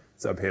are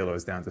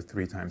subhalos down to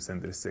 3 times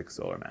 10 to the 6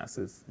 solar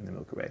masses in the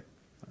Milky Way.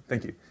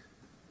 Thank you.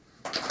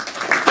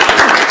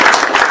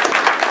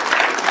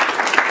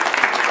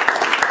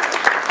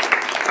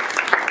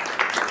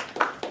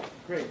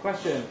 Great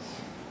questions.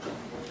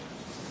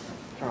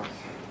 Charles.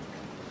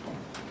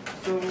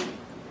 So,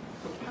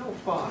 for PAL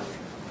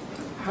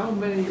 5, how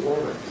many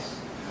orbits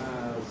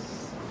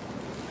has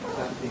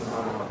that been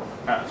going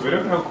on? So we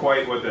don't know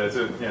quite what the,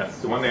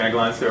 so one thing I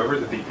glanced over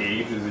is that the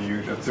age is a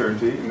huge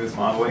uncertainty in this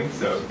modeling.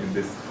 So in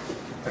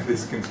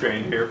this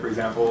constraint here, for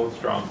example,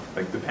 strong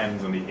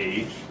depends on the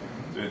age.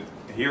 So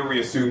here we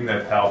assume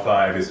that PAL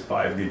 5 is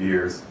 5 good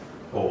years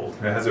old.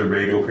 It has a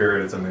radial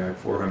period at something like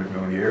 400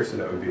 million years, so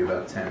that would be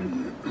about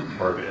 10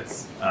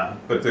 orbits.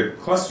 But the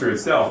cluster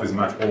itself is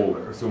much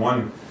older. So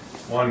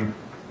one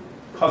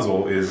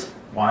puzzle is,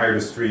 why are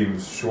the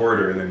streams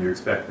shorter than you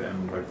expect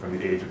them, from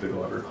the age of the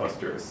Glover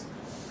clusters?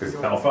 Because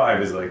PAL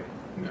 5 is I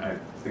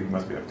think it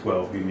must be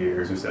 12 good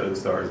years or so, the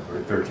stars,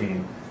 or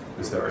 13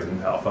 the stars in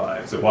PAL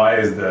 5. So why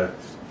is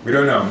we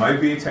don't know, it might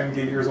be 10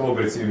 gig years old,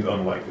 but it seems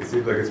unlikely. It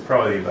seems like it's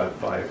probably about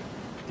 5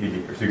 gig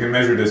years. So you can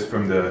measure this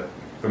from the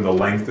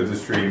length of the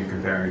stream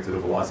comparing it to the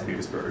velocity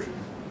dispersion.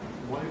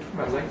 Why are you talking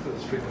about length of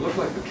the stream? It looked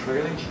like the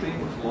trailing stream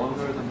was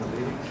longer than the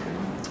leading stream.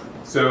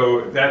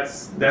 So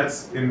that's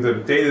in the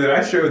data that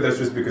I showed, that's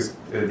just because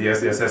the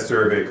SDSS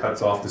survey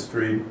cuts off the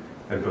stream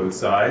at both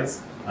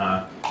sides.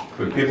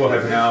 But people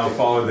have now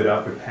followed it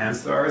up with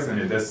pan-stars, and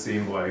it does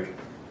seem like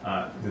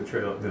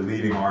the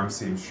leading arm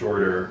seems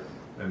shorter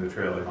than the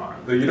trailing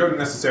arm. But you don't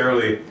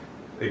necessarily,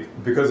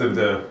 because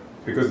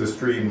the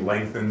stream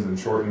lengthens and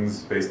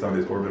shortens based on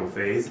its orbital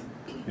phase,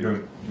 you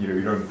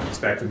don't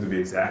expect them to be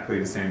exactly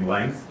the same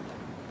length.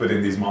 But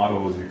in these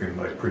models, you can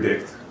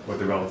predict what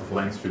the relative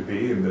length should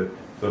be, and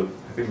I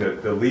think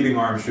that the leading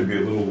arm should be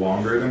a little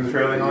longer than the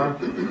trailing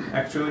arm,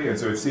 actually, and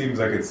so it seems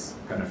like it's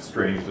kind of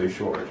strangely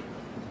short.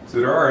 So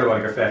there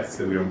are effects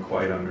that we don't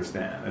quite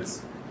understand.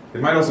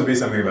 It might also be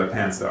something about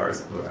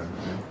pan-stars,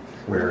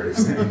 where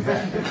it's saying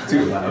that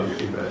too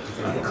loudly, but it's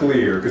not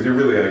clear, because you're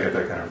really at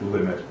that kind of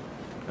limit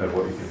of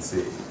what you can see.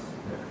 Yeah.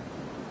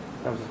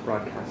 That was a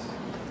broadcast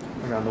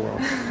around the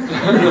world.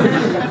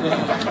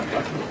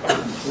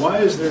 Why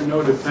is there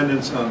no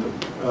dependence on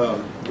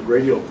the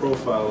radial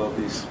profile of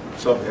these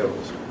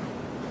subhalos?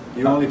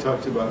 You only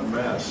talked about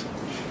mass.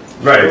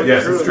 Right.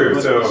 Yes, it's true.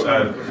 So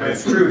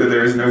it's true that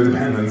there is no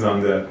dependence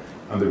on the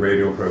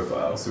radial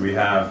profile. So we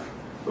have.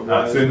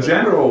 So in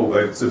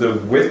general, so the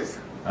width,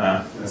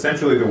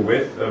 essentially the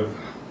width of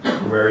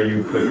where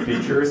you put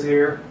features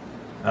here.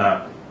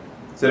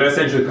 So that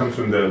essentially comes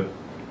from the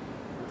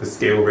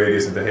scale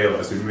radius of the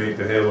halo. So if you make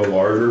the halo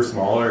larger,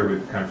 smaller, it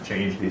would kind of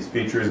change these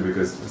features,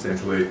 because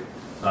essentially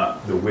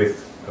the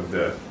width of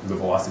the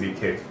velocity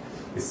kick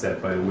is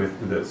set by the width,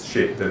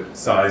 the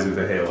size of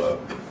the halo.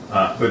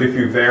 But if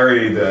you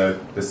vary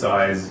the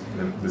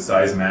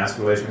size mass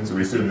relation, so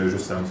we assume there's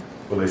just some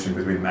relation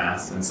between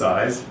mass and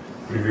size.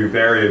 But if you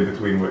vary it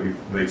between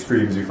the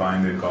extremes you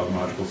find in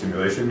cosmological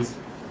simulations,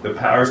 the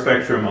power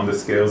spectrum on the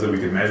scales that we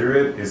can measure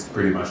it is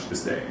pretty much the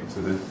same.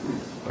 So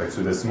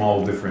the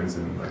small difference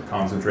in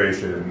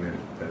concentration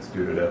that's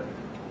due to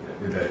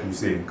that you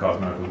see in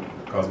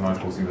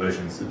cosmological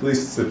simulations, at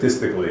least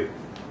statistically,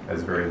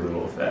 has very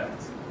little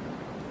effect.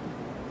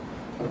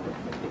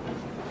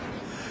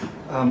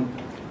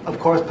 Of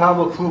course,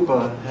 Pavel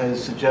Krupa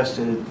has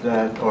suggested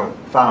that, or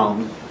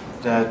found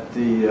that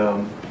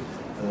the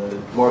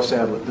dwarf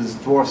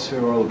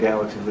spheroidal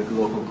galaxies, the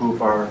local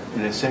group, are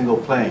in a single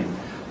plane.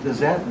 Does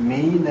that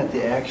mean that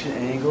the action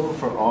angle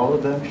for all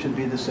of them should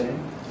be the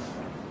same?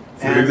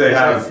 So if they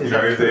have,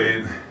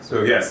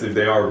 if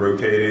they are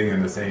rotating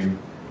in the same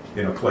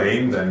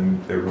plane, then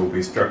there will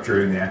be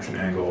structure in the action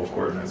angle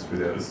coordinates for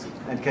those.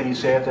 And can you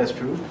say if that's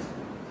true?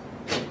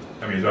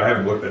 I mean, so I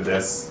haven't looked at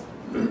this.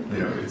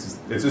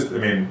 It's just. I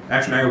mean,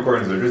 action angle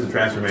coordinates are just a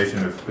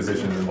transformation of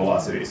positions and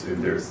velocities. So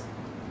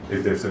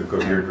if there's a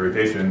coherent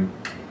rotation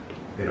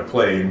in a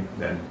plane,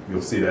 then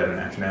you'll see that in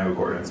action angle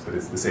coordinates, but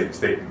it's the same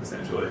statement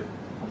essentially.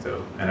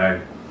 So, and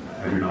I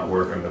do not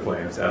work on the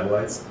plane of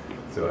satellites,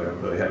 so I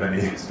don't really have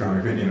any strong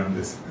opinion on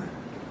this.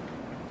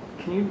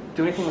 Can you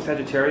do anything with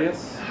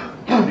Sagittarius?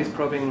 Are these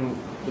probing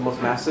the most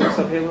massive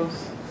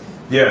subhalos?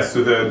 Yes,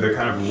 so the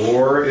kind of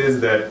lore is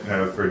that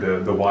for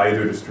the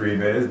wider the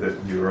stream is, that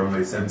you're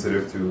only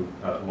sensitive to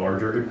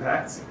larger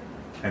impacts.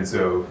 And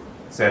so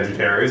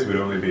Sagittarius would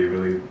only be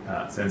really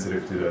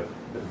sensitive to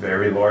the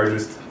very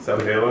largest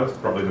subhalos,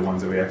 probably the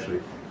ones that we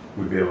actually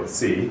would be able to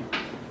see.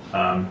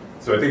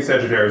 So I think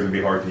Sagittarius would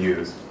be hard to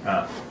use.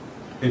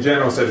 In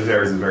general,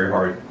 Sagittarius is a very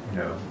hard,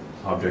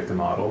 object to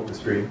model, the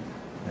stream.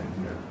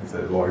 And it's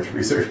a large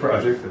research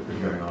project that's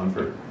been going on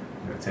for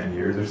 10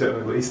 years or so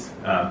at least.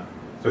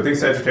 So I think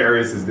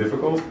Sagittarius is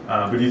difficult,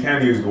 but you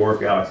can use dwarf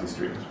galaxy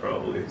streams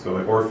probably. So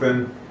like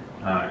Orphan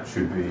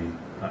should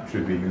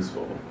be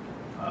useful.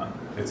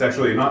 It's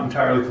actually not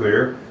entirely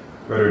clear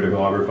whether the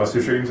Glauber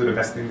cluster streams are the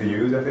best thing to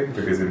use, I think,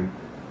 because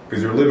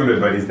you're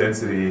limited by these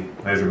density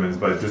measurements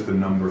by just the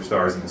number of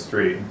stars in the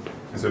stream.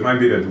 And so it might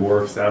be that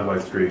dwarf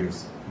satellite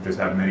streams just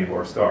have many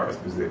more stars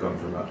because they come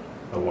from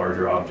a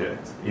larger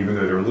object, even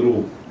though they're a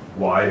little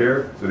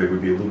wider, so they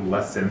would be a little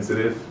less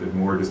sensitive. There's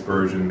more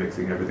dispersion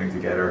mixing everything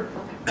together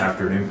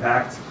after an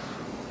impact.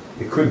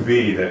 It could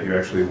be that you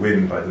actually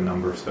win by the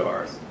number of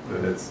stars,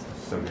 but that's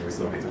something we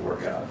still need to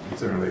work out.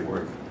 It's certainly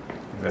worth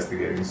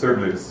investigating,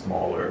 certainly the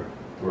smaller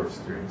dwarf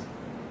streams.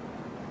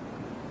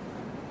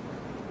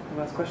 Any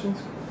last questions?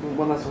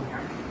 One last one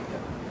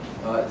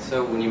here.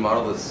 So when you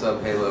model the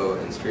subhalo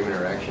and stream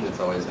interaction, it's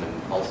always an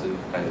impulsive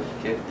kind of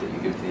kick that you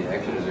give to the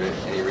action. Is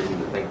there any reason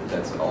to think that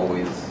that's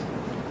always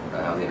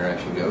how the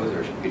interaction goes,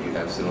 or could you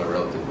have similar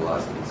relative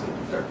velocities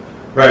there?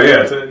 Right,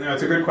 yeah,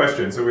 it's a good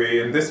question. So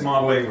in this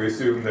modeling, we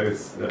assume that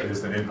it's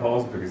just an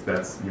impulse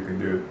because you can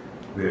do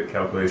the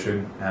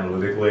calculation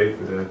analytically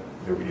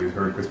we use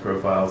Herdquist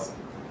profiles,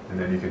 and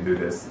then you can do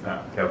this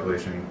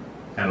calculation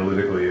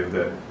analytically of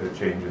the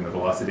change in the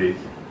velocity.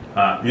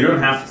 You don't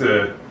have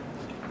to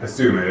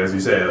assume it, as you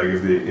say, like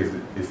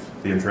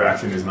if the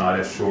interaction is not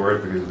as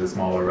short because of the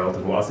smaller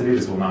relative velocity,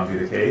 this will not be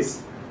the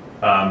case.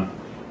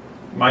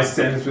 My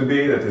sense would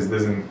be that this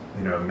doesn't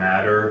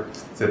matter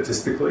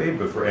statistically,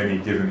 but for any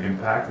given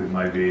impact, it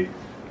might be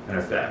an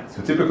effect.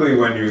 So typically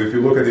if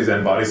you look at these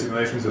n-body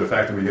simulations, so the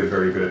fact that we get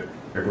very good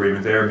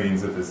agreement there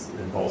means that this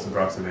impulse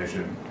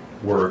approximation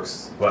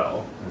works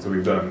well. And so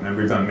we've done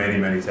many,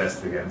 many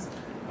tests against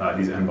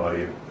these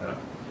n-body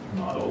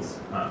models.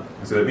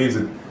 And so that means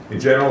that in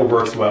general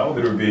works well.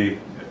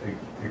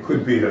 It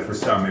could be that for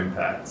some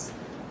impacts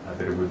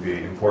that it would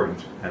be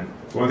important. And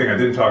one thing I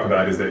didn't talk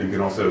about is that you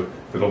can also,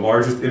 for the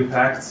largest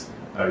impacts,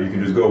 you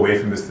can just go away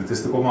from the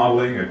statistical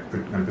modeling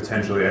and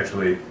potentially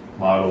actually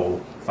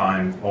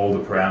find all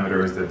the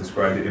parameters that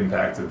describe the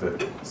impact of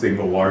the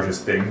single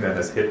largest thing that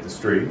has hit the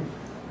stream.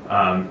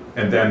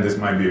 And then this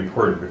might be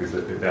important because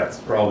that's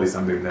probably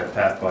something that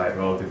passed by at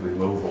relatively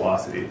low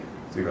velocity,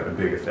 so you've got a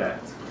big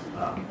effect.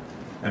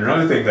 And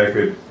another thing that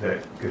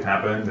could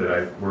happen that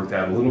I've worked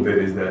out a little bit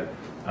is that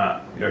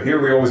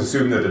here we always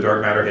assume that the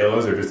dark matter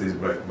halos are just these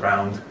like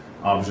round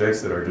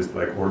objects that are just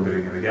like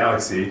orbiting in the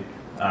galaxy.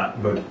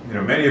 But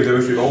many of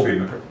those should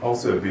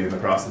also be in the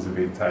process of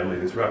being tidally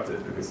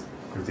disrupted, because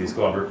if these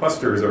Glauber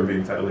clusters are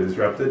being tidally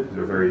disrupted,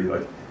 they're very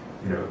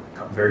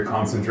very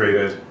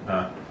concentrated,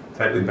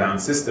 tightly bound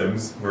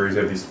systems, where you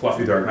have these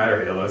fluffy dark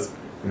matter halos.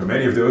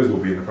 Many of those will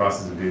be in the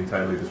process of being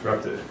tidally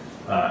disrupted.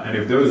 And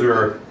if those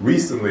are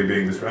recently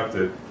being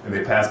disrupted and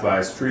they pass by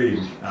a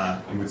stream,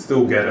 you would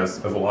still get a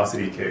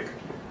velocity kick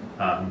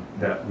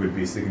that would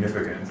be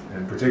significant,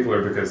 in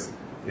particular because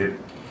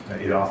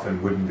it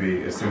often wouldn't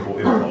be a simple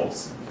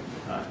impulse.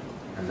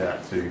 And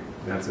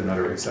that's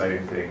another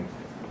exciting thing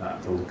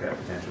to look at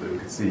potentially. We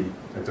could see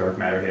a dark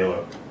matter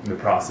halo in the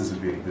process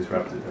of being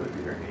disrupted. That would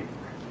be very neat.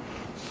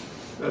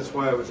 That's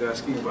why I was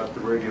asking about the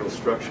radial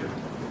structure.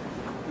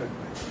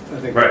 I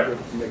think Right. that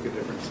would make a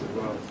difference as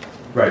well.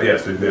 Right,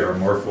 yes, if they are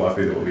more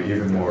fluffy, they will be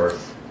even more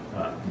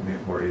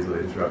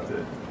easily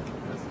disrupted.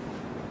 Yes.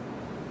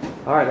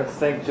 All right, let's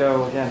thank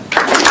Joe again.